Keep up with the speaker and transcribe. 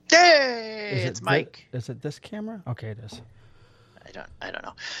it's Mike. Is it this camera? Okay, it is. I don't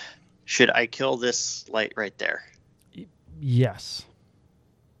know. Should I kill this light right there? Yes.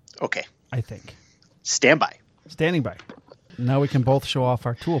 Okay. I think. Stand by. Standing by. Now we can both show off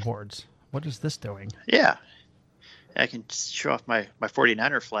our tool boards. What is this doing? Yeah. I can show off my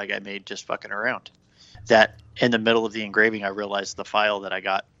 49er flag I made just fucking around. That in the middle of the engraving, I realized the file that I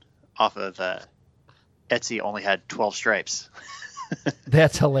got off of Etsy only had 12 stripes.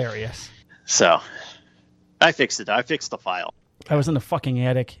 That's hilarious. So I fixed it. I fixed the file. I was in the fucking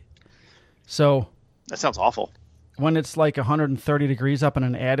attic. So that sounds awful. When it's like 130 degrees up in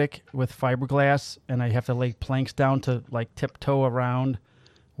an attic with fiberglass and I have to lay planks down to like tiptoe around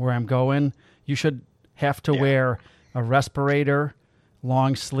where I'm going, you should have to wear a respirator,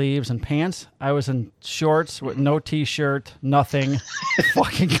 long sleeves, and pants. I was in shorts with no t-shirt, nothing.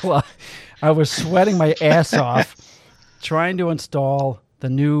 Fucking I was sweating my ass off trying to install the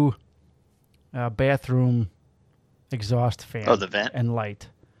new bathroom exhaust fan. Oh, the vent? And light.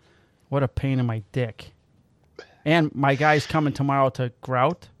 What a pain in my dick. And my guy's coming tomorrow to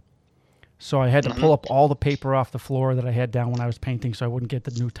grout, so I had to pull up all the paper off the floor that I had down when I was painting so I wouldn't get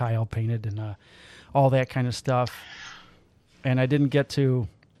the new tile painted and all that kind of stuff. And I didn't get to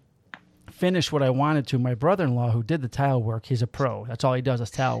finish what I wanted to. My brother-in-law, who did the tile work, he's a pro. That's all he does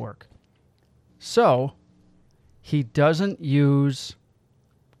is tile work. So he doesn't use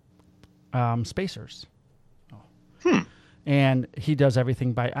spacers. And he does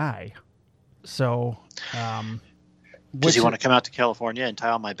everything by eye. So... does he want to come out to California and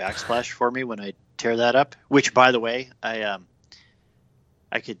tile my backsplash for me when I tear that up? Which, by the way, I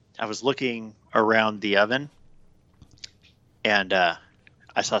was looking around the oven, and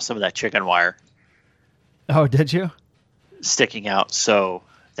I saw some of that chicken wire. Oh, did you? Sticking out. So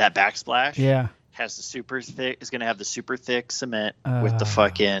that backsplash, has the super thick. Is going to have the super thick cement with the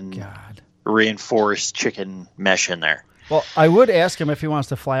fucking reinforced chicken mesh in there. Well, I would ask him if he wants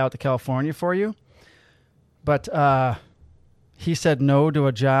to fly out to California for you. But he said no to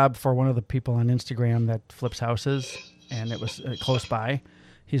a job for one of the people on Instagram that flips houses, and it was close by.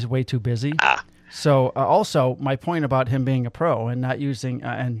 He's way too busy. So also, my point about him being a pro and not using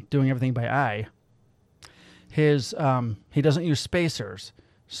and doing everything by eye, he doesn't use spacers.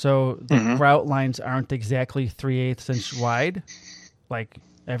 So the grout lines aren't exactly 3/8 inch wide, like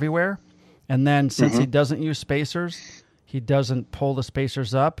everywhere. And then since he doesn't use spacers, he doesn't pull the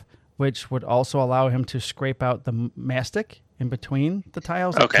spacers up, which would also allow him to scrape out the mastic in between the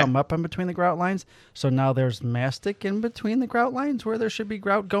tiles that come up in between the grout lines. So now there's mastic in between the grout lines where there should be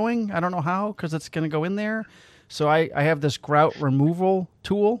grout going. I don't know how, because it's going to go in there. So I have this grout removal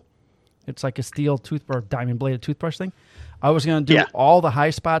tool. It's like a steel toothbrush, diamond bladed toothbrush thing. I was going to do all the high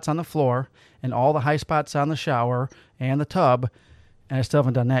spots on the floor and all the high spots on the shower and the tub, and I still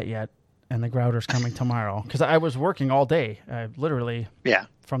haven't done that yet. And the grouter's coming tomorrow because I was working all day, literally.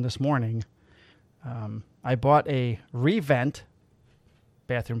 From this morning. I bought a Revent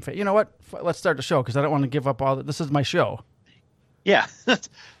bathroom fan. You know what? Let's start the show because I don't want to give up all. This is my show. Yeah, let's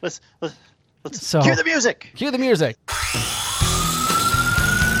cue the music. Cue the music.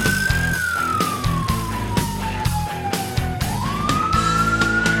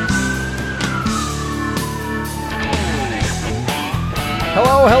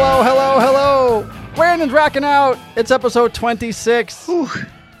 Hello, hello, hello, hello. Brandon's rocking out. It's episode 26. Whew.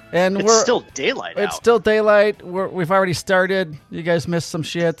 And it's still daylight out. It's still daylight. We've already started. You guys missed some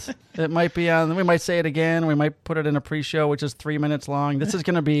shit. It might be on. We might say it again. We might put it in a pre-show, which is 3 minutes long. This is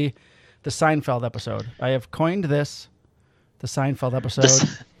going to be the Seinfeld episode. I have coined this the Seinfeld episode.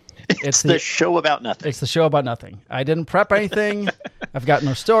 It's the show about nothing. It's the show about nothing. I didn't prep anything. I've got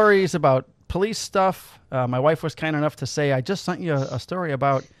no stories about police stuff. My wife was kind enough to say, I just sent you a story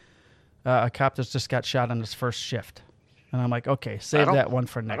about a cop that just got shot on his first shift. And I'm like, okay, save that one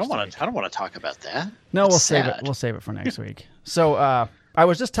for next week. I don't want to talk about that. No, we'll save it. We'll save it for next week. So I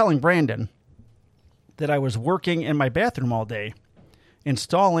was just telling Brandon that I was working in my bathroom all day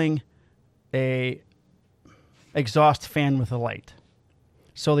installing a exhaust fan with a light.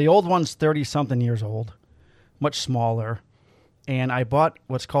 So the old one's 30-something years old, much smaller. And I bought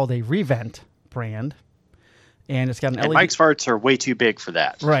what's called a Revent brand. And it's got an LED. And Mike's farts are way too big for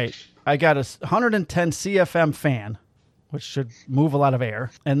that. Right. I got a 110 CFM fan, which should move a lot of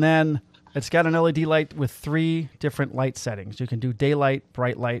air. And then it's got an LED light with 3 different light settings. You can do daylight,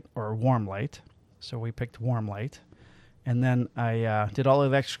 bright light, or warm light. So we picked warm light. And then I did all the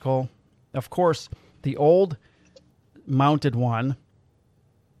electrical. Of course, the old mounted one,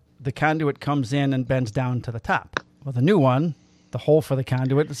 the conduit comes in and bends down to the top. Well, the new one, the hole for the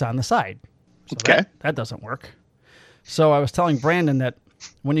conduit is on the side. So that doesn't work. So I was telling Brandon that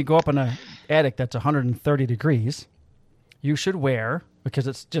when you go up in a attic that's 130 degrees, you should wear, because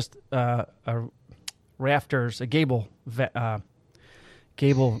it's just a rafters, a gable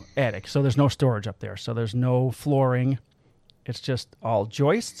attic. So there's no storage up there. So there's no flooring. It's just all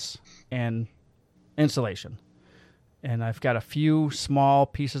joists and insulation. And I've got a few small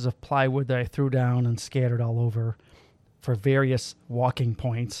pieces of plywood that I threw down and scattered all over for various walking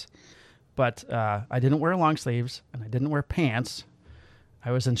points. But I didn't wear long sleeves, and I didn't wear pants. I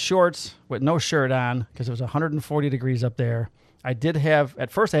was in shorts with no shirt on because it was 140 degrees up there. I did have,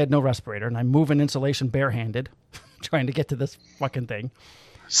 at first I had no respirator, and I'm moving insulation barehanded, trying to get to this fucking thing.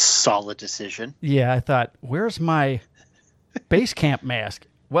 Solid decision. Yeah, I thought, where's my base camp mask?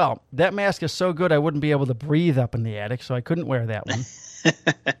 Well, that mask is so good I wouldn't be able to breathe up in the attic, so I couldn't wear that one.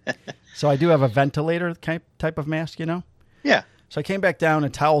 So I do have a ventilator type of mask, you know? Yeah. So I came back down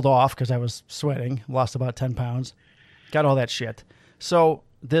and toweled off because I was sweating, lost about 10 pounds, got all that shit. So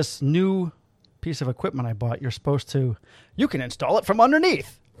this new piece of equipment I bought, you can install it from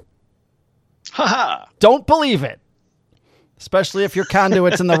underneath. Ha! Don't believe it. Especially if your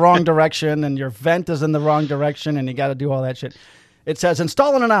conduit's in the wrong direction and your vent is in the wrong direction and you got to do all that shit. It says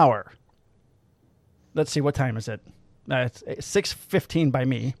install in an hour. Let's see, what time is it? It's 6:15 by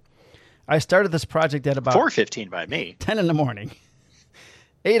me. I started this project at about 4:15 by me. 10 in the morning.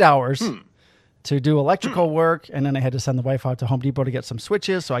 8 hours to do electrical work, and then I had to send the wife out to Home Depot to get some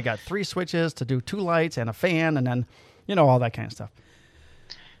switches. So I got 3 switches to do 2 lights and a fan, and then, all that kind of stuff.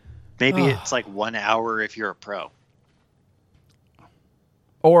 Maybe it's like 1 hour if you're a pro.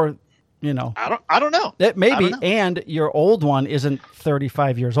 Or, I don't know. Maybe, and your old one isn't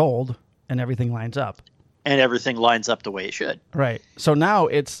 35 years old, and everything lines up. And everything lines up the way it should. Right. So now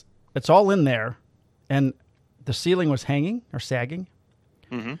it's all in there, and the ceiling was hanging or sagging.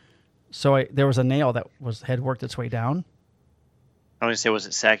 Mm-hmm. So there was a nail that had worked its way down. I want to say, was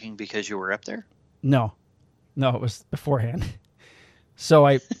it sagging because you were up there? No, it was beforehand. So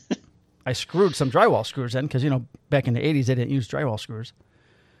I screwed some drywall screws in because, back in the 80s, they didn't use drywall screws.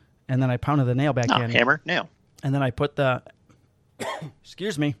 And then I pounded the nail back in. Hammer, nail. And then I put the,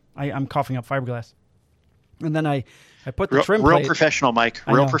 excuse me, I'm coughing up fiberglass. And then I put the trim plate. Real professional, Mike.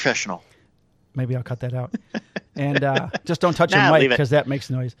 Real professional. Maybe I'll cut that out. And just don't touch your mic because that makes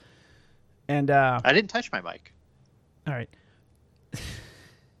noise. And I didn't touch my mic. All right.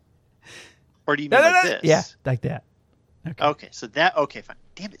 Or do you mean like this? Yeah, like that. Okay, okay, fine.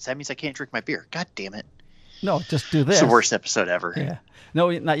 Damn it, so that means I can't drink my beer. God damn it. No, just do this. It's the worst episode ever. Yeah. No,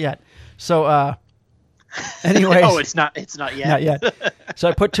 not yet. So, anyways. Oh, it's not yet? Not yet. So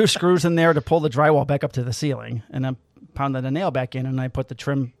I put 2 screws in there to pull the drywall back up to the ceiling, and then pounded the nail back in, and I put the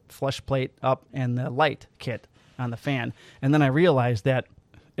trim flush plate up and the light kit on the fan. And then I realized that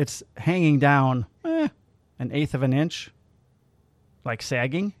it's hanging down 1/8 of an inch, like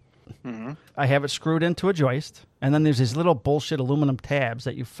sagging. Mm-hmm. I have it screwed into a joist, and then there's these little bullshit aluminum tabs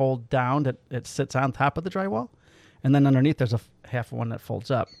that you fold down that it sits on top of the drywall, and then underneath there's a half one that folds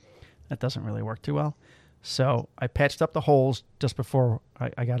up. That doesn't really work too well. So I patched up the holes just before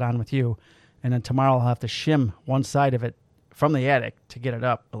I got on with you, and then tomorrow I'll have to shim one side of it from the attic to get it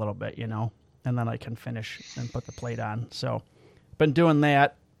up a little bit, and then I can finish and put the plate on. So been doing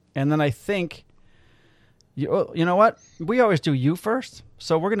that, and then I think, you know what? We always do you first,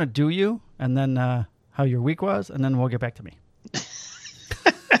 so we're going to do you, and then how your week was, and then we'll get back to me.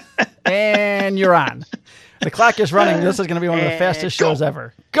 And you're on. The clock is running. This is going to be one of the fastest shows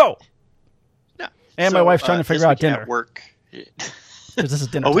ever. Go! No. And my wife's trying to figure out dinner. At work. This is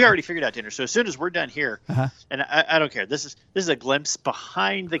dinner. Oh, we already figured out dinner. So as soon as we're done here, and I don't care. This is a glimpse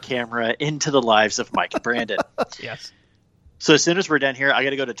behind the camera into the lives of Mike and Brandon. Yes. So as soon as we're done here, I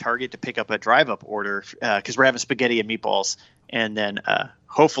got to go to Target to pick up a drive-up order because we're having spaghetti and meatballs, and then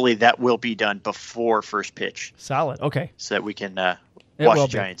hopefully that will be done before first pitch. Solid. Okay. So that we can watch the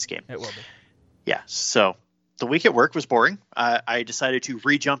Giants game. It will be. Yeah. So the week at work was boring. I decided to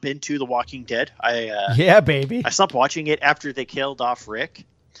re-jump into The Walking Dead. Yeah, baby. I stopped watching it after they killed off Rick.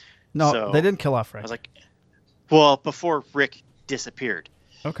 No, so they didn't kill off Rick. I was like, well, before Rick disappeared.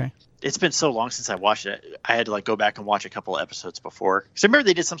 Okay. It's been so long since I watched it. I had to go back and watch a couple of episodes before. Because I remember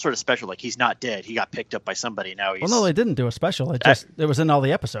they did some sort of special, like he's not dead. He got picked up by somebody. Now he's. Well, no, they didn't do a special. It was in all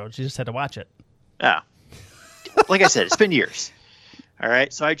the episodes. You just had to watch it. Yeah. Like I said, it's been years. All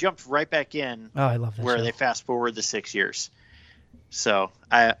right. So I jumped right back in. Oh, I love that where show. they fast forward the 6 years. So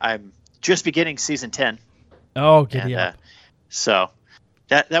I'm just beginning season 10. Oh, giddy up. So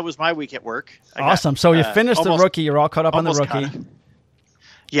that was my week at work. Awesome. So you finished the rookie. You're all caught up on the rookie.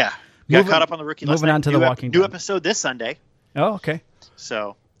 Yeah. Got caught up on the rookie last night. Moving on to The Walking Dead. New episode this Sunday. Oh, okay.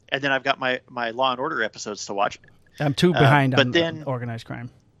 So, and then I've got my Law and Order episodes to watch. I'm 2 behind but on then, organized crime.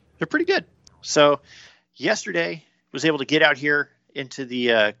 They're pretty good. So yesterday was able to get out here into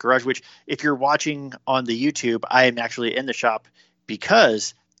the garage, which if you're watching on the YouTube, I am actually in the shop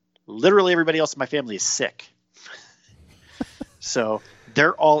because literally everybody else in my family is sick. So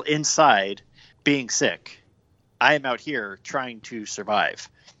they're all inside being sick. I am out here trying to survive.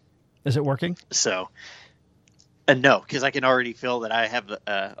 Is it working? So, no, because I can already feel that I have.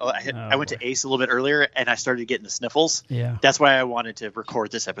 I went to Ace a little bit earlier, and I started getting the sniffles. Yeah, that's why I wanted to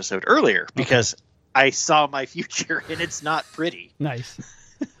record this episode earlier because I saw my future, and it's not pretty. Nice.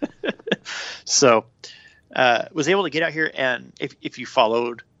 So, was able to get out here, and if you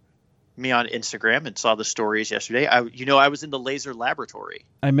followed me on Instagram and saw the stories yesterday, I was in the laser laboratory.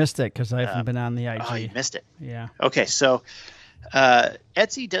 I missed it because I haven't been on the IG. Oh, you missed it. Yeah. Okay, so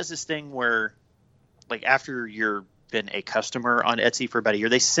Etsy does this thing where, like, after you've been a customer on Etsy for about a year,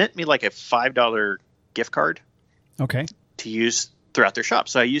 they sent me like a $5 gift card. Okay. To use throughout their shop.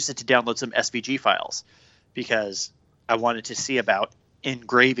 So I used it to download some SVG files because I wanted to see about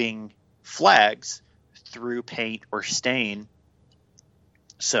engraving flags through paint or stain.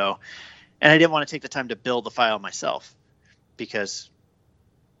 So, and I didn't want to take the time to build the file myself because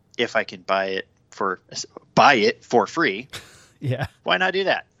if I can buy it for free, yeah, why not do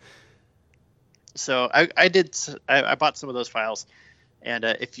that? So I bought some of those files, and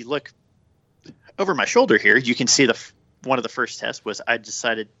if you look over my shoulder here, you can see one of the first tests was I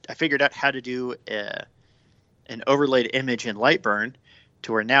figured out how to do an overlaid image in Lightburn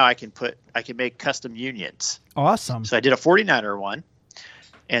to where now I can make custom unions. Awesome. So I did a 49er one.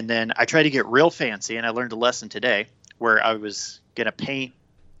 And then I tried to get real fancy, and I learned a lesson today where I was going to paint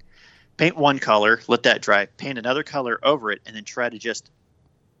one color, let that dry, paint another color over it, and then try to just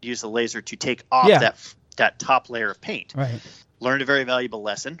use the laser to take off that top layer of paint. Right. Learned a very valuable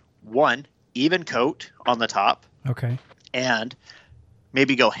lesson. One, even coat on the top. Okay. And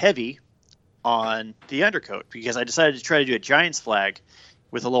maybe go heavy on the undercoat because I decided to try to do a Giants flag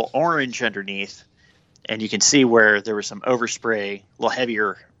with a little orange underneath. And you can see where there was some overspray, a little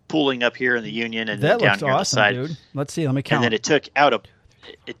heavier pooling up here in the union and that then down looks here awesome, on the side. Dude. Let's see. Let me count. And then it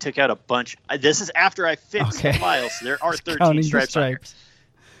took out a bunch. This is after I fixed the file, so there are 13 stripes on here.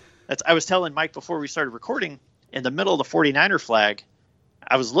 I was telling Mike before we started recording, in the middle of the 49er flag,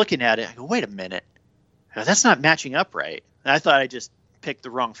 I was looking at it. I go, wait a minute. That's not matching up right. And I thought I just picked the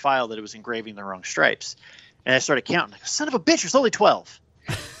wrong file, that it was engraving the wrong stripes. And I started counting. I go, son of a bitch, there's only 12.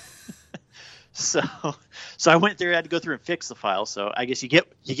 So I went there. I had to go through and fix the file. So I guess you get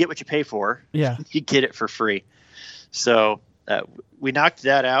what you pay for. Yeah, you get it for free. So we knocked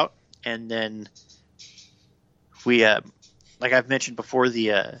that out, and then we, like I've mentioned before,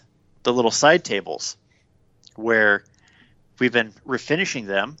 the little side tables where we've been refinishing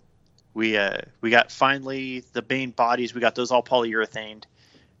them. We got finally the main bodies. We got those all polyurethaned.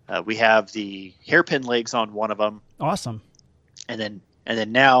 We have the hairpin legs on one of them. Awesome. And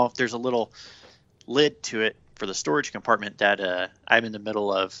then now there's a little lid to it for the storage compartment that I'm in the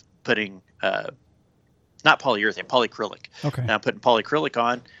middle of putting not polyurethane, polyacrylic. Okay. Now I'm putting polyacrylic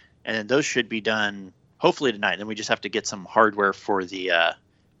on, and then those should be done hopefully tonight. Then we just have to get some hardware for the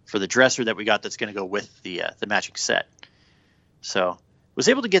dresser that we got that's going to go with the matching set. So was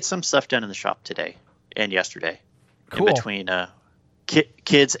able to get some stuff done in the shop today and yesterday. Cool. In between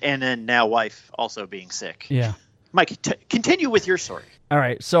kids and then now wife also being sick. Yeah. Mike, continue with your story. All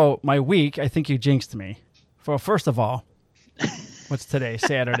right. So my week, I think you jinxed me. First of all, what's today?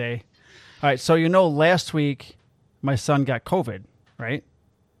 Saturday. All right. So last week my son got COVID, right?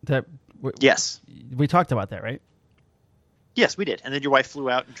 Yes. We talked about that, right? Yes, we did. And then your wife flew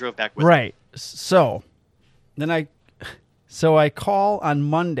out and drove back with Right. So then I call on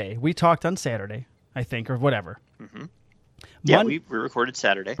Monday. We talked on Saturday, I think, or whatever. Mm-hmm. Yeah, we recorded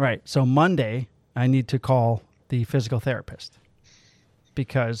Saturday. Right. So Monday, I need to call the physical therapist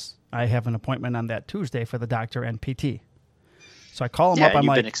because I have an appointment on that Tuesday for the doctor and PT. So I call him up. I'm you've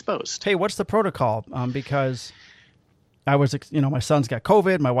like, been exposed. Hey, what's the protocol? Because I was, my son's got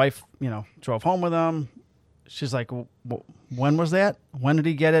COVID. My wife, drove home with him. She's like, when was that? When did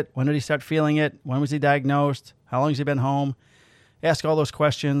he get it? When did he start feeling it? When was he diagnosed? How long has he been home? Ask all those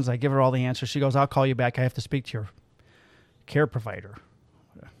questions. I give her all the answers. She goes, I'll call you back. I have to speak to your care provider.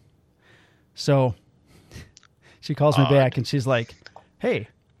 So she calls me back and she's like, hey,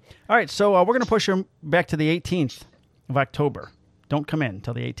 all right, so we're going to push him back to the 18th of October. Don't come in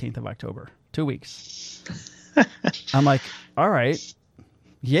until the 18th of October. 2 weeks. I'm like, all right,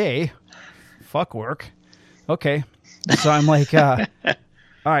 yay, fuck work. Okay. So I'm like, all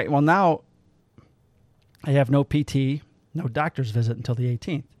right, well, now I have no PT, no doctor's visit until the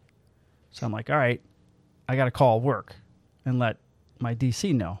 18th. So I'm like, all right, I got to call work and let my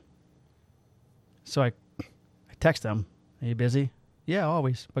DC know. So I text him, are you busy? Yeah,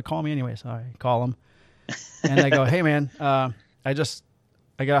 always, but call me anyways. All right, call him. And I go, hey, man, I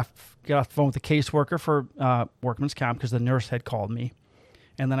got off the phone with the caseworker for workman's comp because the nurse had called me.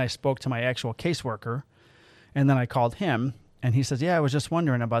 And then I spoke to my actual caseworker, and then I called him, and he says, yeah, I was just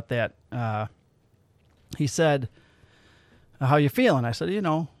wondering about that. He said, how you feeling? I said,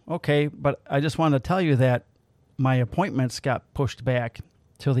 okay, but I just wanted to tell you that my appointments got pushed back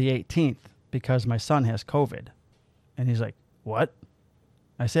till the 18th because my son has COVID. And he's like, what?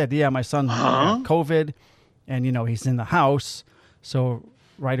 I said, yeah, my son has COVID, and, he's in the house. So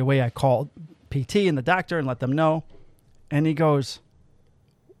right away I called PT and the doctor and let them know. And he goes,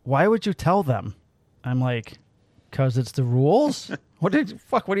 why would you tell them? I'm like, because it's the rules. What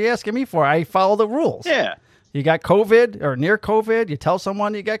are you asking me for? I follow the rules. Yeah. You got COVID or near COVID. You tell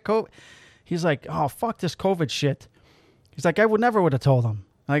someone you got COVID. He's like, oh, fuck this COVID shit. He's like, I would never have told them.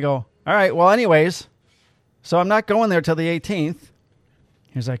 And I go, all right, well, anyways, so I'm not going there till the 18th.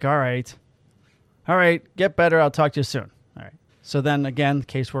 He's like, all right, get better. I'll talk to you soon. All right. So then again, the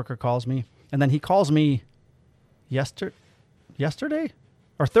caseworker calls me, and then he calls me yesterday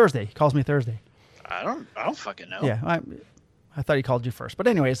or Thursday. He calls me Thursday. I don't fucking know. Yeah. I thought he called you first, but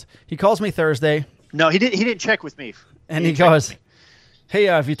anyways, he calls me Thursday. No, he didn't check with me. And he goes, hey,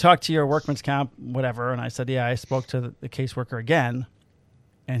 have you talked to your workman's comp, whatever? And I said, yeah, I spoke to the caseworker again.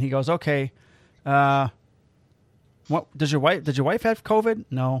 And he goes, okay, what did your wife have COVID?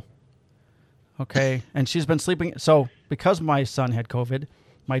 No. Okay. And she's been sleeping. So because my son had COVID,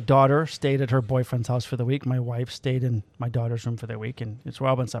 my daughter stayed at her boyfriend's house for the week. My wife stayed in my daughter's room for the week, and we've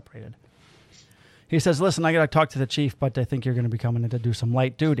all been separated. He says, listen, I got to talk to the chief, but I think you're going to be coming in to do some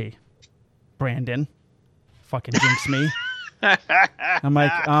light duty. Brandon, fucking jinx me. I'm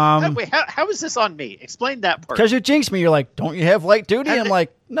like, wait, how is this on me? Explain that part. Because you jinxed me. You're like, don't you have light duty? I'm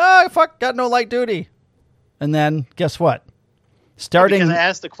like, no, I got no light duty. And then guess what? Starting, because I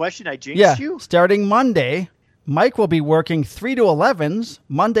asked the question, I jinxed you? Starting Monday, Mike will be working 3 to 11s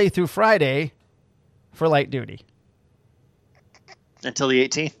Monday through Friday for light duty. Until the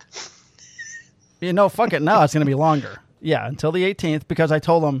 18th? Fuck it. No, it's going to be longer. Yeah, until the 18th, because I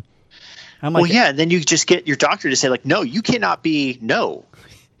told him, I'm like, well, yeah, and then you just get your doctor to say, like, no, you cannot be, no.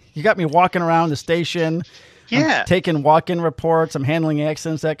 You got me walking around the station. Yeah. I'm taking walk-in reports. I'm handling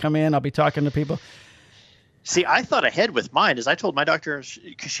accidents that come in. I'll be talking to people. See, I thought ahead with mine, as I told my doctor,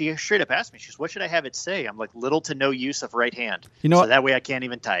 because she straight up asked me, she goes, what should I have it say? I'm like, little to no use of right hand. So that way I can't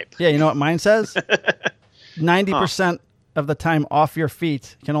even type. Yeah, you know what mine says? 90% of the time off your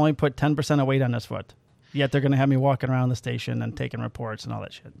feet can only put 10% of weight on this foot. Yet they're going to have me walking around the station and taking reports and all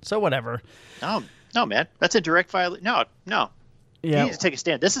that shit. So whatever. No, man. That's a direct violation. No. Yeah. You need to take a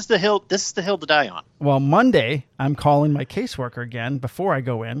stand. This is the hill to die on. Well, Monday, I'm calling my caseworker again before I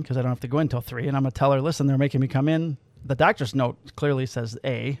go in because I don't have to go in until 3. And I'm going to tell her, listen, they're making me come in. The doctor's note clearly says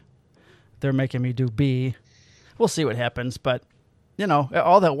A. They're making me do B. We'll see what happens. But,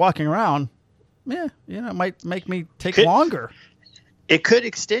 all that walking around, it might make me take longer. It could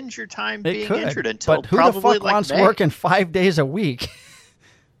extend your time being injured until but who probably the fuck like wants May. Working 5 days a week?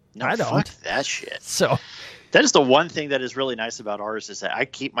 No, I don't. Fuck that shit. So that is the one thing that is really nice about ours is that I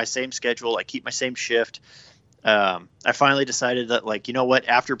keep my same schedule. I keep my same shift. I finally decided that, like, you know what?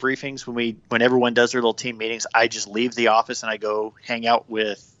 After briefings, when everyone does their little team meetings, I just leave the office and I go hang out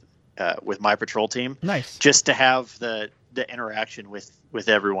with my patrol team. Nice. Just to have the interaction with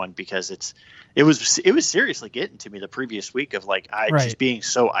everyone, because it was seriously getting to me the previous week of like just being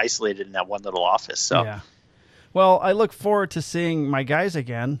so isolated in that one little office. So yeah. Well, I look forward to seeing my guys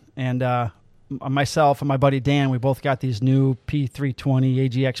again, and myself and my buddy Dan, we both got these new P320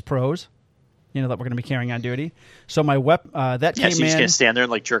 AGX Pros, that we're going to be carrying on duty. So my that came in. So you're just going to stand there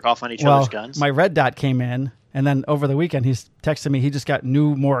and like jerk off on each other's guns? My red dot came in, and then over the weekend he's texted me. He just got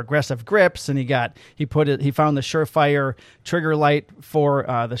new, more aggressive grips, and he found the Surefire trigger light for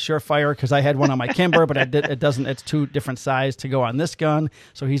the Surefire, because I had one on my Kimber, but it doesn't. It's 2 different size to go on this gun.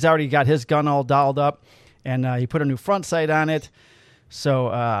 So he's already got his gun all dialed up, and he put a new front sight on it.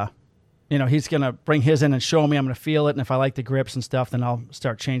 So he's going to bring his in and show me. I'm going to feel it, and if I like the grips and stuff, then I'll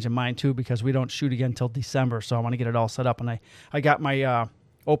start changing mine too, because we don't shoot again until December. So I want to get it all set up, and I got my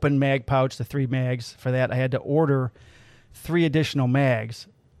open mag pouch, the 3 mags for that. I had to order 3 additional mags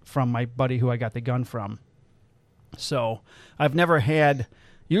from my buddy who I got the gun from. So I've never had,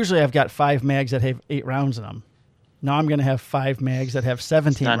 usually I've got 5 mags that have 8 rounds in them. Now I'm going to have 5 mags that have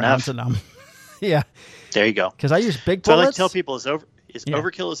 17 rounds in them. Yeah. There you go. Because I use big bullets. So I like to tell people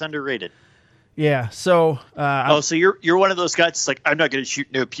overkill is underrated. Yeah. So. So you're one of those guys that's like, I'm not going to shoot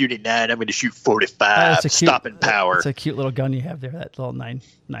no .9. I'm going to shoot 45. Stop in power. It's a cute little gun you have there. That little 9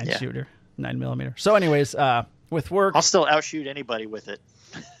 shooter. 9mm. So, anyways, with work, I'll still outshoot anybody with it.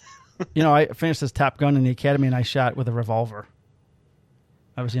 I finished this Top Gun in the academy, and I shot with a revolver.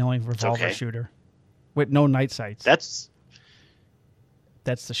 I was the only revolver shooter with no night sights. That's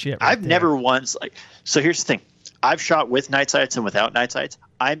the shit. I've never once So here's the thing: I've shot with night sights and without night sights.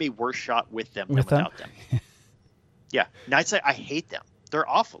 I'm a worse shot with them than without them. Yeah, night sight. I hate them. They're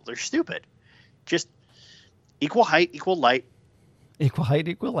awful. They're stupid. Just equal height, equal light. Equal height,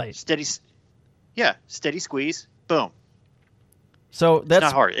 equal light. Steady squeeze. Boom. So that's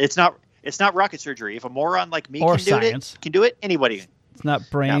not hard. It's not rocket surgery. If a moron like me can do it, anybody can. It's not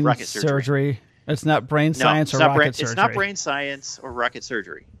brain surgery. It's not brain science or rocket surgery. It's not brain science or rocket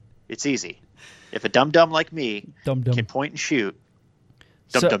surgery. It's easy. If a dum-dum like me can point and shoot,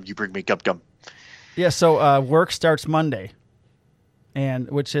 dum-dum, you bring me gum-gum. Yeah, so work starts Monday,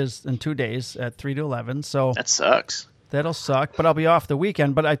 which is in 2 days at 3 to 11. So that sucks. That'll suck, but I'll be off the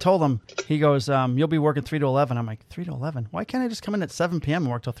weekend. But I told him, he goes, you'll be working 3 to 11. I'm like, 3 to 11? Why can't I just come in at 7 p.m.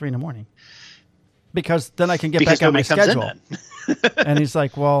 and work till 3 in the morning? Because then I can get back on my schedule. And he's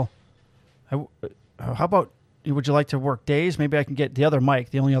like, well, how about, would you like to work days? Maybe I can get the other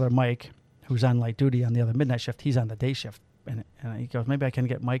Mike, the only other Mike who's on light duty on the other midnight shift. He's on the day shift. And he goes, maybe I can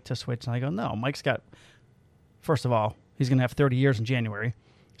get Mike to switch. And I go, no, Mike's got, first of all, he's going to have 30 years in January.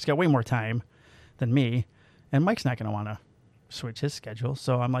 He's got way more time than me. And Mike's not going to want to switch his schedule.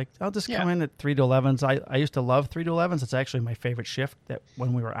 So I'm like, I'll just come in at 3 to 11s. I used to love 3 to 11s. It's actually my favorite shift that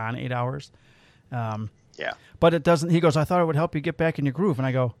when we were on 8 hours. But it doesn't, he goes, I thought it would help you get back in your groove. And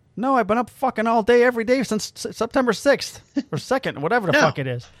I go, no, I've been up fucking all day, every day since September 6th or 2nd, whatever the fuck it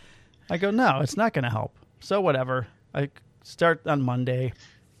is. I go, no, it's not going to help. So whatever. I start on Monday.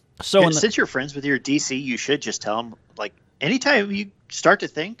 So since you're friends with your DC, you should just tell them, like, anytime you start to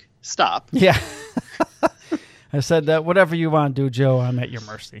think, stop. Yeah. I said that whatever you want to do, Joe, I'm at your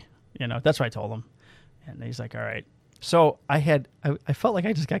mercy. That's what I told him. And he's like, all right. So I felt like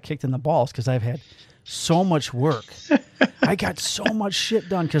I just got kicked in the balls because I've had so much work. I got so much shit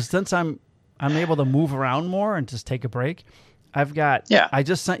done because since I'm able to move around more and just take a break, I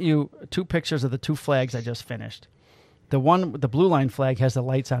just sent you 2 pictures of the 2 flags I just finished. The one, the blue line flag has the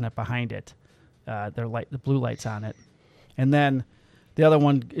lights on it behind it. The blue lights on it. And then the other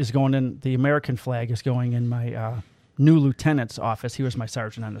one is going in, the American flag is going in my new lieutenant's office. He was my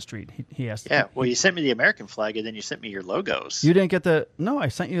sergeant on the street. He asked. Yeah, well, you sent me the American flag, and then you sent me your logos. You didn't get no, I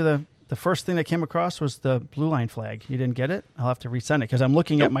sent you the first thing that came across was the blue line flag. You didn't get it? I'll have to resend it because I'm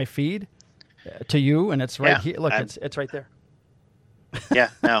looking at my feed to you, and it's right here. Look, it's right there. Yeah,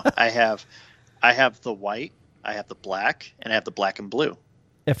 no, I have the white, I have the black, and I have the black and blue.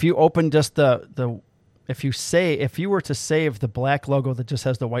 If you open just if you were to save the black logo that just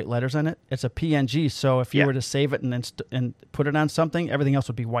has the white letters on it, it's a PNG. So if you were to save it and put it on something, everything else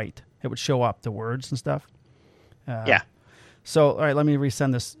would be white. It would show up the words and stuff. So, all right, let me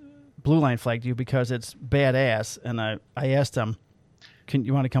resend this blue line flag to you because it's badass. And I asked him,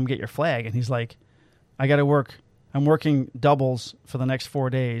 you want to come get your flag? And he's like, I got to work. I'm working doubles for the next 4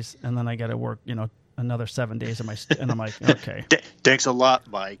 days, and then I got to work, another 7 days. And I'm like, okay. Thanks a lot,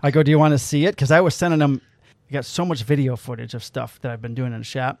 Mike. I go, do you want to see it? Because I was sending him, I got so much video footage of stuff that I've been doing in the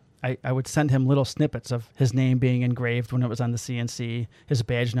shop. I would send him little snippets of his name being engraved when it was on the CNC, his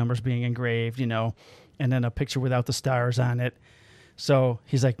badge numbers being engraved, and then a picture without the stars on it. So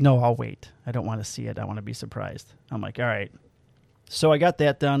he's like, no, I'll wait. I don't want to see it. I want to be surprised. I'm like, all right. So I got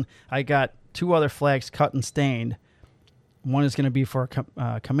that done. I got 2 other flags cut and stained. One is going to be for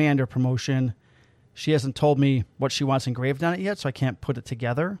a commander promotion. She hasn't told me what she wants engraved on it yet, so I can't put it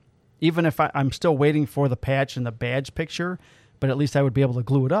together. Even if I'm still waiting for the patch and the badge picture, but at least I would be able to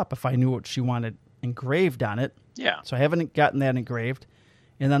glue it up if I knew what she wanted engraved on it. Yeah. So I haven't gotten that engraved.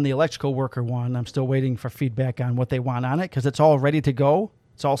 And then the electrical worker one, I'm still waiting for feedback on what they want on it because it's all ready to go.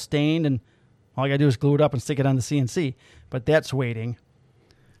 It's all stained, and all I got to do is glue it up and stick it on the CNC. But that's waiting.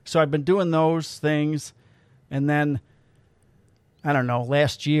 So I've been doing those things. And then, I don't know,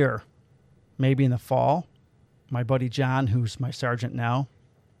 last year, maybe in the fall, my buddy John, who's my sergeant now,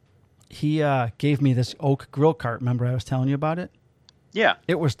 he gave me this oak grill cart. Remember I was telling you about it? Yeah.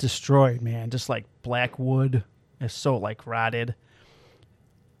 It was destroyed, man. Just like black wood. It's so like rotted.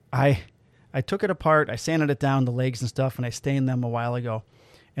 I took it apart. I sanded it down, the legs and stuff, and I stained them a while ago.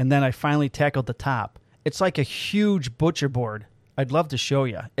 And then I finally tackled the top. It's like a huge butcher board. I'd love to show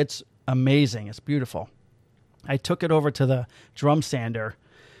you. It's amazing. It's beautiful. I took it over to the drum sander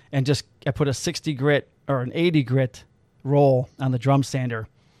and I put a 60 grit or an 80 grit roll on the drum sander.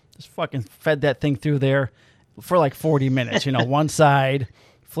 Just fucking fed that thing through there for like 40 minutes. One side,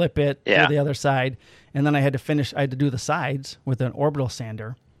 flip it, do the other side. And then I had to do the sides with an orbital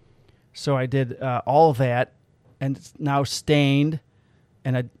sander. So I did all of that, and it's now stained,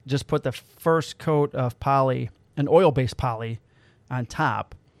 and I just put the first coat of poly, an oil-based poly, on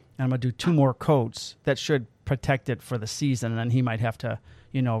top, and I'm going to do 2 more coats. That should protect it for the season, and then he might have to,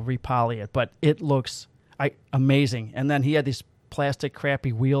 repoly it. But it looks amazing. And then he had these plastic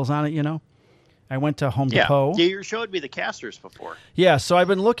crappy wheels on it, I went to Home Depot. Yeah, you showed me the casters before. Yeah, so I've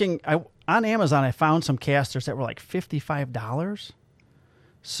been looking. On Amazon, I found some casters that were like $55.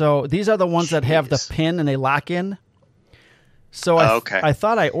 So these are the ones that have the pin and they lock in. So I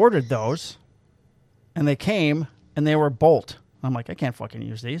thought I ordered those, and they came, and they were bolt. I'm like, I can't fucking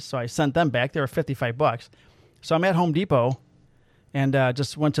use these. So I sent them back. They were $55. So I'm at Home Depot, and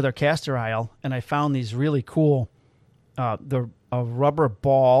just went to their caster aisle, and I found these really cool, a rubber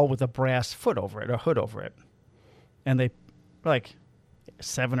ball with a brass foot over it, a hood over it. And they were like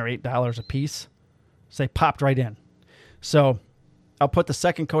 $7 or $8 a piece. So they popped right in. So I'll put the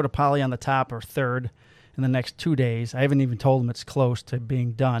second coat of poly on the top, or third, in the next 2 days. I haven't even told them it's close to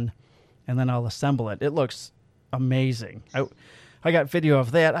being done. And then I'll assemble it. It looks amazing. I got video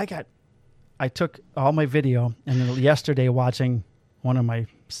of that. I took all my video, and then yesterday watching one of my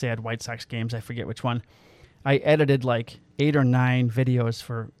sad White Sox games, I forget which one, I edited like 8 or 9 videos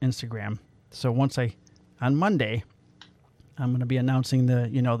for Instagram. So on Monday, I'm going to be announcing the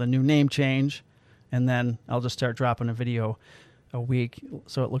new name change, and then I'll just start dropping a video a week.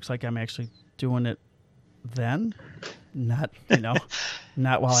 So it looks like I'm actually doing it then, not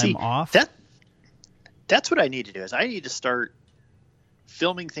while I'm off. That's what I need to do. Is I need to start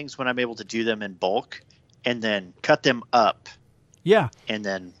filming things when I'm able to do them in bulk, and then cut them up. Yeah, and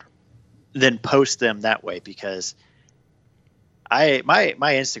then post them that way, because my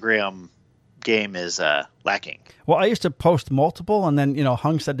Instagram game is lacking. Well, I used to post multiple, and then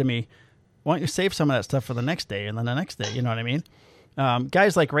Hung said to me, "Why don't you save some of that stuff for the next day?" And then the next day, you know what I mean?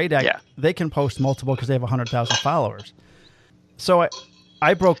 Guys like Radak, they can post multiple because they have 100,000 followers. So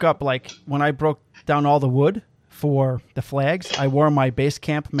I broke up, like when I broke down all the wood for the flags, I wore my base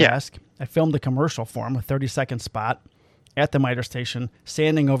camp mask. I filmed a commercial for them, a 30-second spot at the miter station,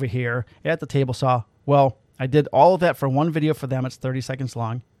 standing over here at the table saw. Well, I did all of that for one video for them. It's 30 seconds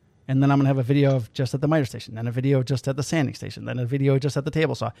long. And then I'm going to have a video of just at the miter station, then a video just at the sanding station, then a video just at the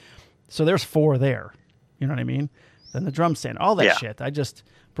table saw. So there's 4 there. You know what I mean? Then the drum stand, all that shit. I just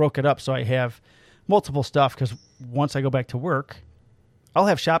broke it up so I have multiple stuff, because once I go back to work, I'll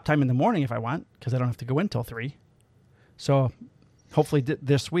have shop time in the morning if I want, because I don't have to go in till 3. So hopefully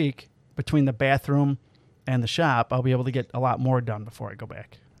this week, between the bathroom and the shop, I'll be able to get a lot more done before I go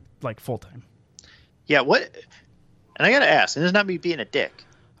back, like full time. Yeah, what? And I got to ask, and this is not me being a dick.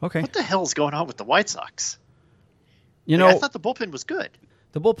 Okay. What the hell is going on with the White Sox? I thought the bullpen was good.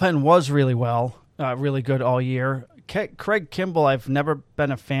 The bullpen was really really good all year. Craig Kimbrell, I've never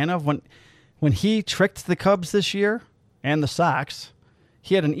been a fan of. When he tricked the Cubs this year and the Sox,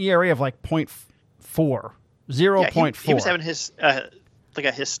 he had an ERA of like 0.4. 0.4. He was having his like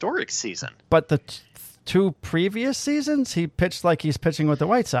a historic season. But the 2 previous seasons, he pitched like he's pitching with the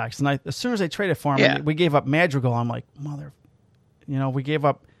White Sox. And as soon as I traded for him, we gave up Madrigal. I'm like, we gave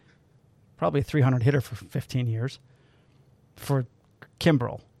up probably a 300 hitter for 15 years for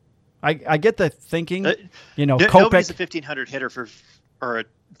Kimbrell. I get the thinking, Kopech. Nobody's a 1,500 hitter or a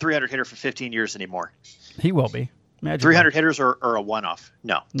 300 hitter for 15 years anymore. He will be. Madrigal. 300 hitters are a one-off.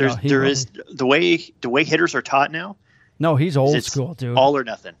 No, there is the way hitters are taught now. No, he's old school, dude. All or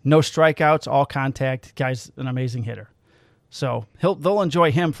nothing. No strikeouts, all contact. Guy's an amazing hitter. So they'll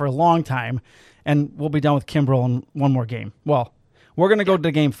enjoy him for a long time, and we'll be done with Kimbrell in one more game. Well, we're going to go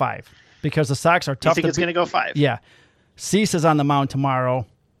to game 5 because the Sox are tough. You think it's going to go 5? Yeah. Cease is on the mound tomorrow,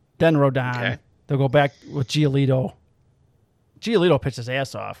 then Rodon. Okay. They'll go back with Giolito. Giolito pitched his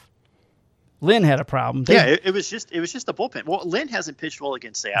ass off. Lynn had a problem. It was just the bullpen. Well, Lynn hasn't pitched well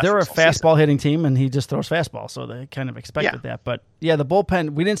against the Astros. They're a fastball hitting team, and he just throws fastball, so they kind of expected that. But the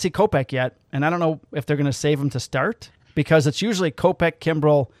bullpen, we didn't see Kopech yet, and I don't know if they're going to save him to start, because it's usually Kopech,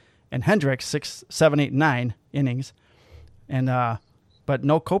 Kimbrell, and Hendricks 6, 7, 8, 9 innings, and but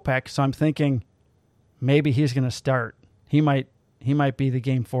no Kopech. So I'm thinking maybe he's going to start. He might be the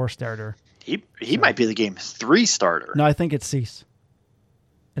game 4 starter. He might be the game 3 starter. No, I think it's Cease.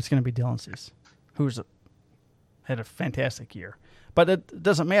 It's going to be Dylan Cease, who's had a fantastic year. But it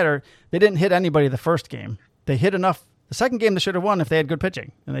doesn't matter. They didn't hit anybody the first game. They hit enough. The second game they should have won if they had good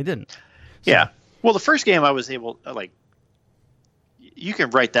pitching, and they didn't. So, yeah. Well, the first game I was able, you can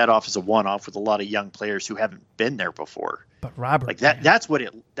write that off as a one-off with a lot of young players who haven't been there before. But Robert, that's what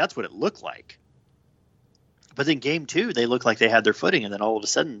it looked like. But then game 2, they looked like they had their footing, and then all of a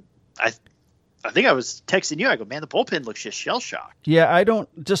sudden, I think I was texting you. I go, man, the bullpen looks just shell shocked. Yeah, I don't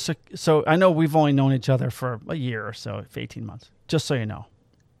so I know we've only known each other for a year or so, 18 months. Just so you know,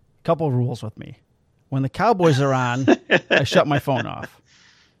 couple of rules with me. When the Cowboys are on, I shut my phone off,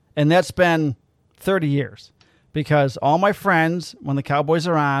 and that's been 30 years because all my friends, when the Cowboys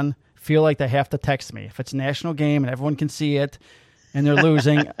are on, feel like they have to text me if it's a national game and everyone can see it, and they're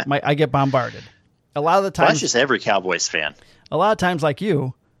losing. I get bombarded. A lot of the times, that's just every Cowboys fan. A lot of times, like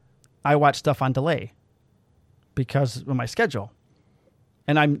you, I watch stuff on delay because of my schedule.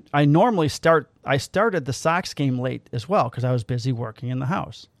 And I normally started the Sox game late as well because I was busy working in the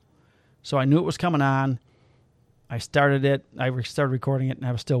house. So I knew it was coming on. I started it. I started recording it, and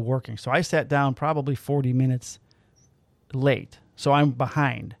I was still working. So I sat down probably 40 minutes late. So I'm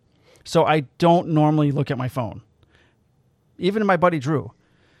behind. So I don't normally look at my phone. Even my buddy Drew,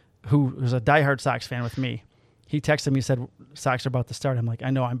 who was a diehard Sox fan with me, he texted me, said, Sox are about to start. I'm like,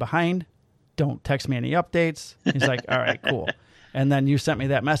 I know I'm behind. Don't text me any updates. He's like, all right, cool. And then you sent me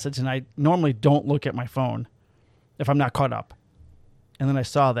that message, and I normally don't look at my phone if I'm not caught up. And then I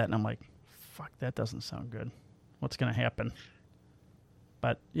saw that, and I'm like, fuck, that doesn't sound good. What's going to happen?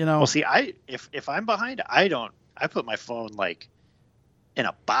 But, Well, see, if I'm behind, I put my phone, like, in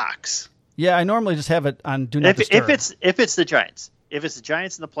a box. Yeah, I normally just have it on Do Not Disturb. If it's the Giants. If it's the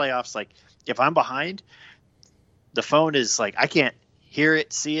Giants in the playoffs, like, if I'm behind, the phone is like, I can't hear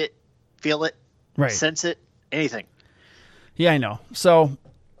it, see it, feel it, sense it, anything. Yeah, I know. So,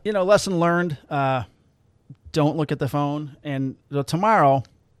 lesson learned, don't look at the phone. And tomorrow,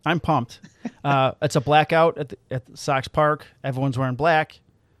 I'm pumped. It's a blackout at the Sox Park. Everyone's wearing black.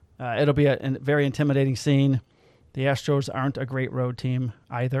 It'll be a very intimidating scene. The Astros aren't a great road team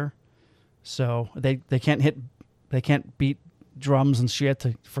either. So they can't beat drums and shit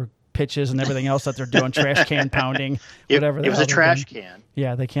for pitches and everything else that they're doing, trash can pounding, whatever. It was a trash can.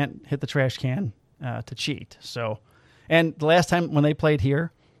 Yeah, they can't hit the trash can to cheat. So, and the last time when they played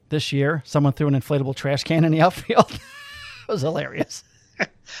here this year, someone threw an inflatable trash can in the outfield. It was hilarious.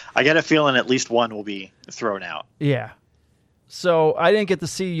 I got a feeling at least one will be thrown out. Yeah. So I didn't get to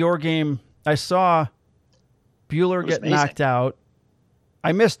see your game. I saw Buehler get knocked out.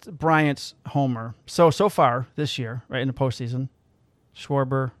 I missed Bryant's homer. So far this year, right in the postseason,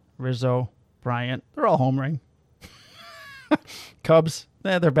 Schwarber, Rizzo, Bryant, they're all homering. Cubs,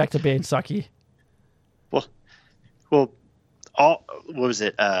 they're back to being sucky. Well, what was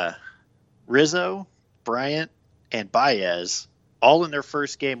it? Rizzo, Bryant, and Baez, all in their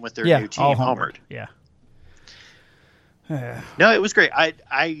first game with their new team, all homered. Yeah. No, it was great.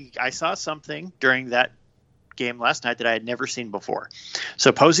 I saw something during that game last night that I had never seen before.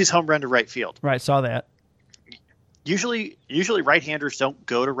 So Posey's home run to right field. Right, saw that. Usually right-handers don't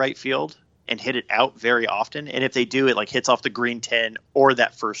go to right field and hit it out very often, and if they do, it like hits off the green 10 or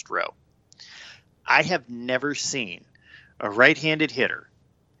that first row. I have never seen a right-handed hitter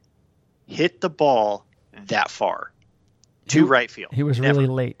hit the ball that far to right field. He was really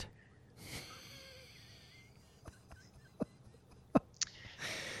late.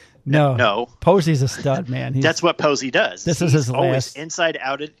 No. Posey's a stud, man. That's what Posey does. This is his always last. Inside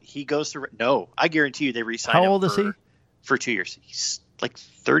outed. He goes to no. I guarantee you they re-signed him. How old is he? For 2 years. He's like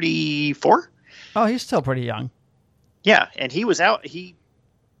 34. Oh, he's still pretty young. Yeah, and he was out. He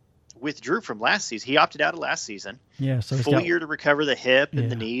withdrew from last season. He opted out of last season. Yeah, so full year to recover the hip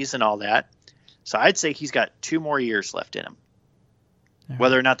and the knees and all that. So I'd say he's got 2 more years left in him.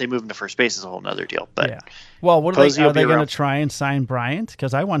 Whether or not they move him to first base is a whole other deal. But yeah. Well, are they going to try and sign Bryant?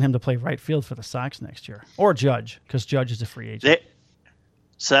 Because I want him to play right field for the Sox next year, or Judge, because Judge is a free agent.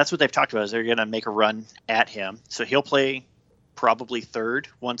 So that's what they've talked about. Is they're going to make a run at him. So he'll play probably third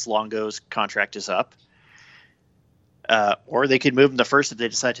once Longo's contract is up, or they could move him to first if they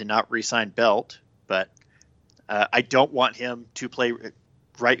decide to not re-sign Belt. But I don't want him to play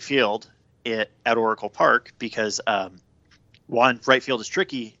right field at Oracle Park because. One, right field is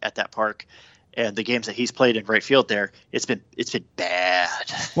tricky at that park, and the games that he's played in right field there, it's been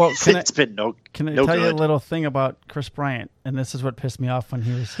bad. Well, Can I tell you a little thing about Chris Bryant? And this is what pissed me off when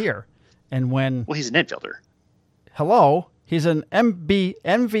he was here, and when he's an infielder. Hello, he's an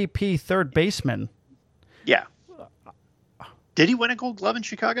MVP third baseman. Yeah. Did he win a Gold Glove in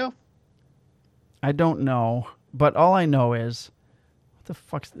Chicago? I don't know, but all I know is what the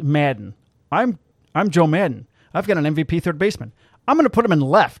fuck's Madden. I'm Joe Madden. I've got an MVP third baseman. I'm going to put him in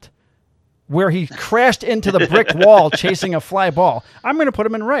left, where he crashed into the brick wall chasing a fly ball. I'm going to put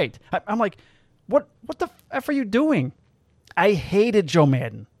him in right. I'm like, what the F are you doing? I hated Joe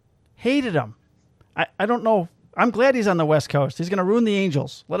Madden. Hated him. I don't know. I'm glad he's on the West Coast. He's going to ruin the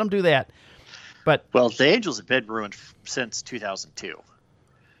Angels. Let him do that. But the Angels have been ruined since 2002.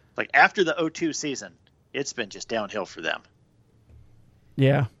 Like after the 0-2 season, it's been just downhill for them.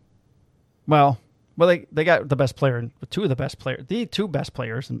 Yeah. Well, they got the best player, the two best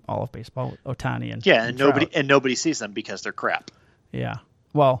players in all of baseball, Ohtani and nobody sees them because they're crap. Yeah.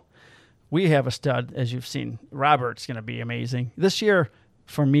 Well, we have a stud, as you've seen. Robert's going to be amazing. This year,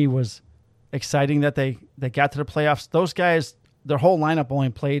 for me, was exciting that they got to the playoffs. Those guys, their whole lineup only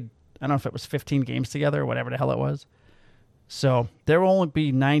played, I don't know if it was 15 games together or whatever the hell it was. So there will only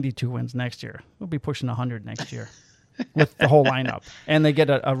be 92 wins next year. We'll be pushing 100 next year with the whole lineup. And they get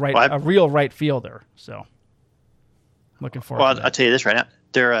a real right fielder. So looking forward to that. I'll tell you this right now.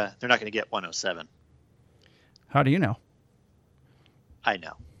 They're not going to get 107. How do you know? I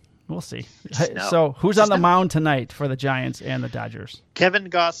know. We'll see. So who's on the mound tonight for the Giants and the Dodgers? Kevin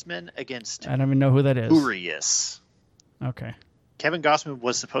Gausman against I don't even know who that is. Urias. Okay. Kevin Gausman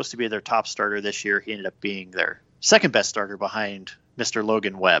was supposed to be their top starter this year. He ended up being their second best starter behind Mr.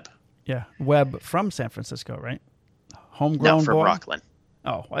 Logan Webb. Yeah, Webb from San Francisco, right? Homegrown No, from boy? Rockland.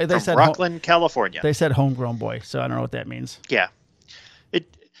 Oh, they said Rockland, California. They said homegrown boy, so I don't know what that means. Yeah.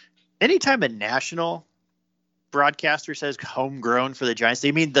 Anytime a national broadcaster says homegrown for the Giants,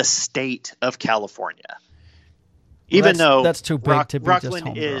 they mean the state of California. Even though that's too big to be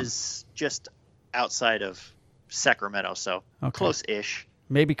Rockland just is just outside of Sacramento, so close-ish.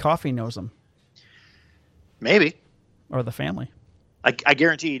 Maybe Coffee knows them. Maybe. Or the family. I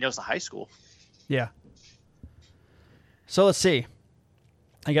guarantee he knows the high school. Yeah. So let's see.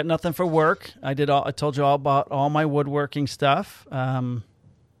 I got nothing for work. I told you all about all my woodworking stuff. One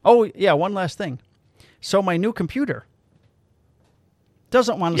last thing. So my new computer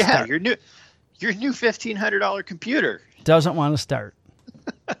doesn't want to start. Yeah, your new $1,500 computer doesn't want to start.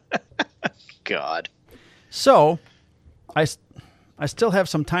 God. So I still have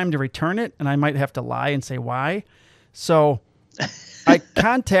some time to return it, and I might have to lie and say why. So I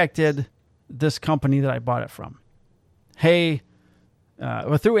contacted this company that I bought it from. Hey,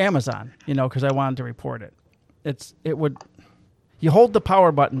 through Amazon, because I wanted to report it. You hold the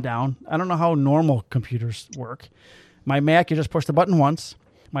power button down. I don't know how normal computers work. My Mac, you just push the button once.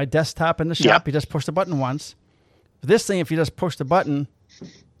 My desktop in the shop, You just push the button once. This thing, if you just push the button,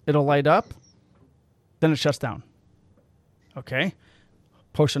 it'll light up. Then it shuts down. Okay.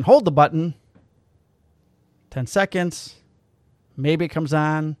 Push and hold the button. 10 seconds. Maybe it comes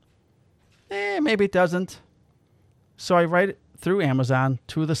on. Maybe it doesn't. So I write it through Amazon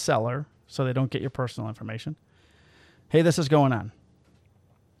to the seller so they don't get your personal information. Hey, this is going on.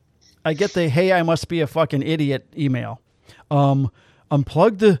 I get the, hey, I must be a fucking idiot email.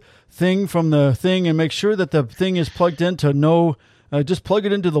 Unplug the thing from the thing and make sure that the thing is plugged into just plug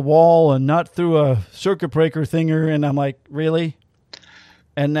it into the wall and not through a circuit breaker thinger. And I'm like, really?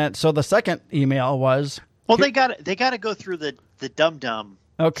 And so the second email was... Well, they got to go through the dumb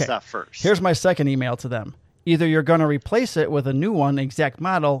stuff first. Here's my second email to them. Either you're going to replace it with a new one, exact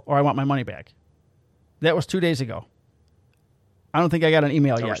model, or I want my money back. That was 2 days ago. I don't think I got an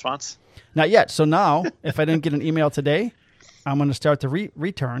email yet. No response? Not yet. So now, if I didn't get an email today, I'm going to start the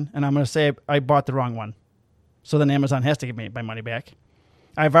return, and I'm going to say I bought the wrong one. So then Amazon has to give me my money back.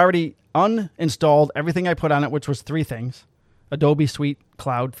 I've already uninstalled everything I put on it, which was 3 things. Adobe Suite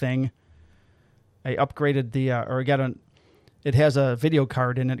Cloud thing. I upgraded it has a video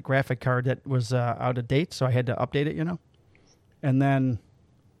card in it, graphic card that was out of date, so I had to update it, And then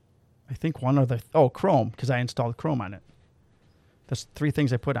I think Chrome, because I installed Chrome on it. That's 3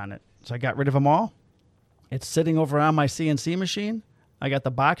 things I put on it. So I got rid of them all. It's sitting over on my CNC machine. I got the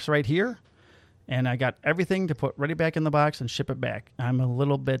box right here, and I got everything to put ready back in the box and ship it back. I'm a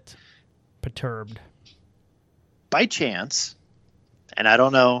little bit perturbed. By chance, and I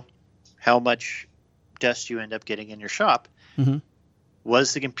don't know how much dust you end up getting in your shop,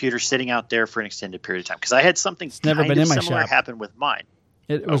 was the computer sitting out there for an extended period of time? Because I had something similar happen with mine.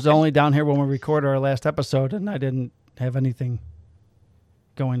 It was only down here when we recorded our last episode, and I didn't have anything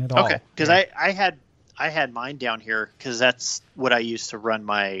going at all. Okay, because I had mine down here because that's what I used to run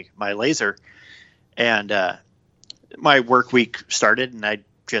my laser, and my work week started, and I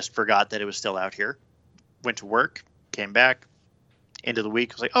just forgot that it was still out here. Went to work, came back, end of the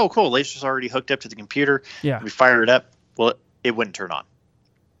week. I was like, oh, cool, laser's already hooked up to the computer. Yeah. We fired it up. Well, it wouldn't turn on.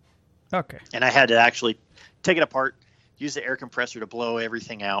 Okay. And I had to actually take it apart, use the air compressor to blow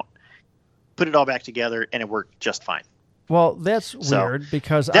everything out, put it all back together, and it worked just fine. Well, that's weird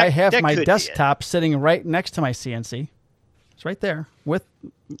because I have my desktop sitting right next to my CNC. It's right there with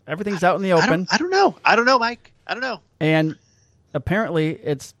everything's out in the open. I don't know, Mike. I don't know. And apparently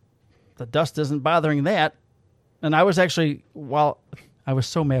the dust isn't bothering that. And I was actually, I was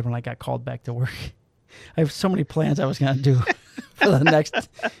so mad when I got called back to work. I have so many plans I was going to do. for the next,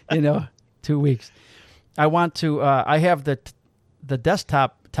 2 weeks. I want to. I have the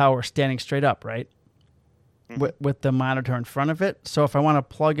desktop tower standing straight up, right, with the monitor in front of it. So if I want to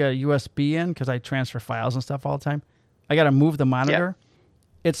plug a USB in, because I transfer files and stuff all the time, I got to move the monitor. Yeah.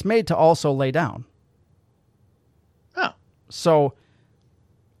 It's made to also lay down. Oh. So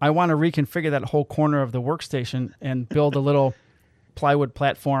I want to reconfigure that whole corner of the workstation and build a little plywood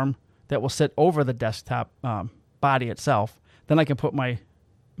platform that will sit over the desktop body itself. Then I can put my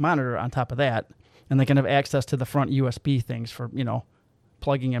monitor on top of that, and they can have access to the front USB things for,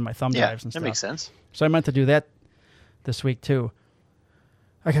 plugging in my thumb drives and stuff. That makes sense. So I meant to do that this week too.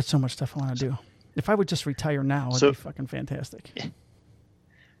 I got so much stuff I want to do. If I would just retire now, it'd be fucking fantastic. Yeah.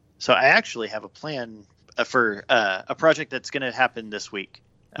 So I actually have a plan for a project that's going to happen this week.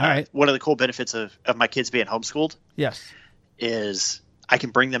 All right. One of the cool benefits of my kids being homeschooled, is I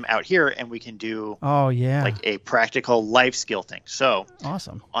can bring them out here and we can do like a practical life skill thing. So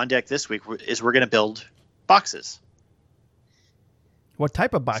awesome. On deck this week is we're going to build boxes. What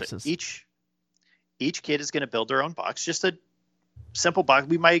type of boxes? So each kid is going to build their own box, just a simple box.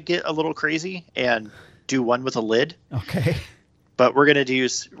 We might get a little crazy and do one with a lid. Okay. But we're going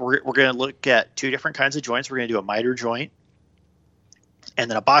to look at two different kinds of joints. We're going to do a miter joint and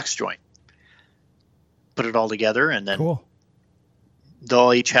then a box joint. Put it all together, and then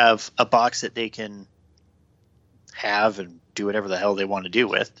they'll each have a box that they can have and do whatever the hell they want to do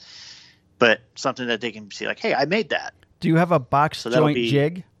with. But something that they can see like, hey, I made that. Do you have a box joint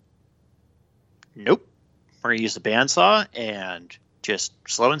jig? Nope. We're going to use the bandsaw and just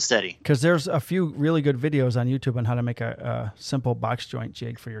slow and steady. Because there's a few really good videos on YouTube on how to make a simple box joint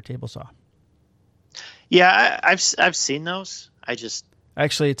jig for your table saw. Yeah, I've seen those.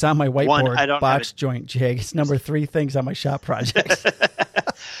 Actually, it's on my whiteboard, box joint jig. It's number 3 things on my shop projects.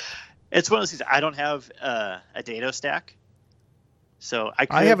 It's one of those things. I don't have a dado stack. So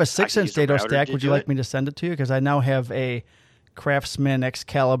I have a 6-inch dado stack. Would you like me to send it to you? Because I now have a Craftsman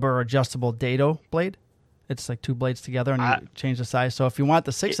Excalibur adjustable dado blade. It's like 2 blades together, and you change the size. So if you want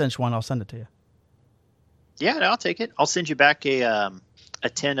the 6-inch one, I'll send it to you. Yeah, I'll take it. I'll send you back a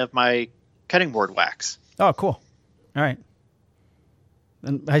tin of my cutting board wax. Oh, cool. All right.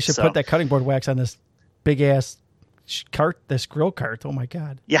 And I should put that cutting board wax on this big-ass cart, this grill cart. Oh, my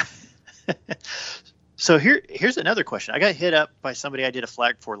God. Yeah. So here's another question. I got hit up by somebody I did a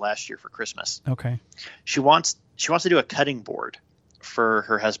flag for last year for Christmas. Okay. She wants to do a cutting board for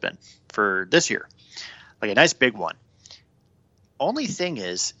her husband for this year, like a nice big one. Only thing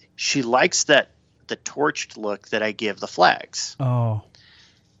is, she likes the torched look that I give the flags. Oh.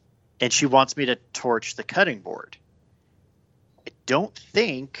 And she wants me to torch the cutting board. I don't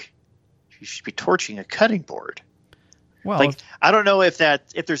think you should be torching a cutting board. Well, I don't know if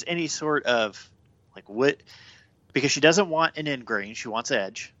there's any sort of like what, because she doesn't want an end grain, she wants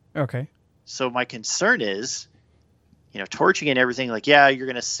edge. Okay. So my concern is, torching and everything. Like, yeah, you're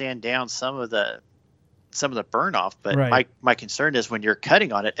going to sand down some of the burn off, but my concern is when you're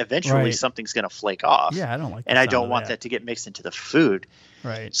cutting on it, eventually something's going to flake off. Yeah, I don't like. And I don't want that to get mixed into the food.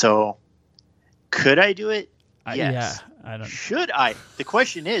 Right. So, could I do it? Yes. Yeah, I don't. Should I? The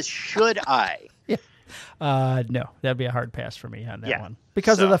question is, should I? Yeah. No, that'd be a hard pass for me on that one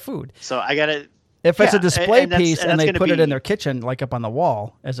because of the food. So I gotta. If it's a display piece and they put it in their kitchen, like up on the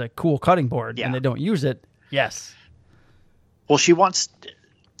wall as a cool cutting board, and they don't use it, yes. Well, she wants,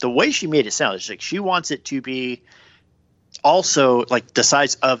 the way she made it sound is like she wants it to be also like the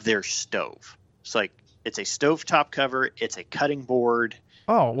size of their stove. It's like it's a stovetop cover, it's a cutting board.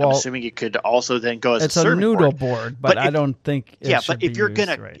 Oh, well, I'm assuming it could also then go as a serving noodle board, but I don't think but if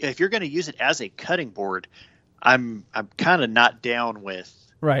you're gonna use it as a cutting board, I'm kind of not down with.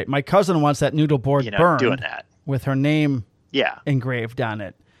 Right. My cousin wants that noodle board burned doing that with her name engraved on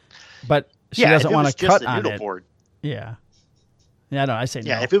it. But she doesn't want to cut on it. Board. Yeah. Yeah, no, I say no.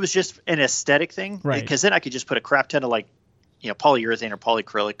 Yeah, if it was just an aesthetic thing, right? Because then I could just put a crap ton of polyurethane or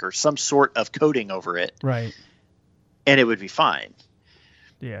polyacrylic or some sort of coating over it. Right. And it would be fine.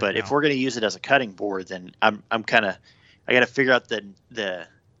 Yeah. But if we're going to use it as a cutting board, then I'm kind of, I got to figure out the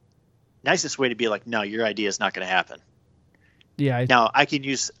nicest way to be like, no, your idea is not going to happen. Yeah. Now I can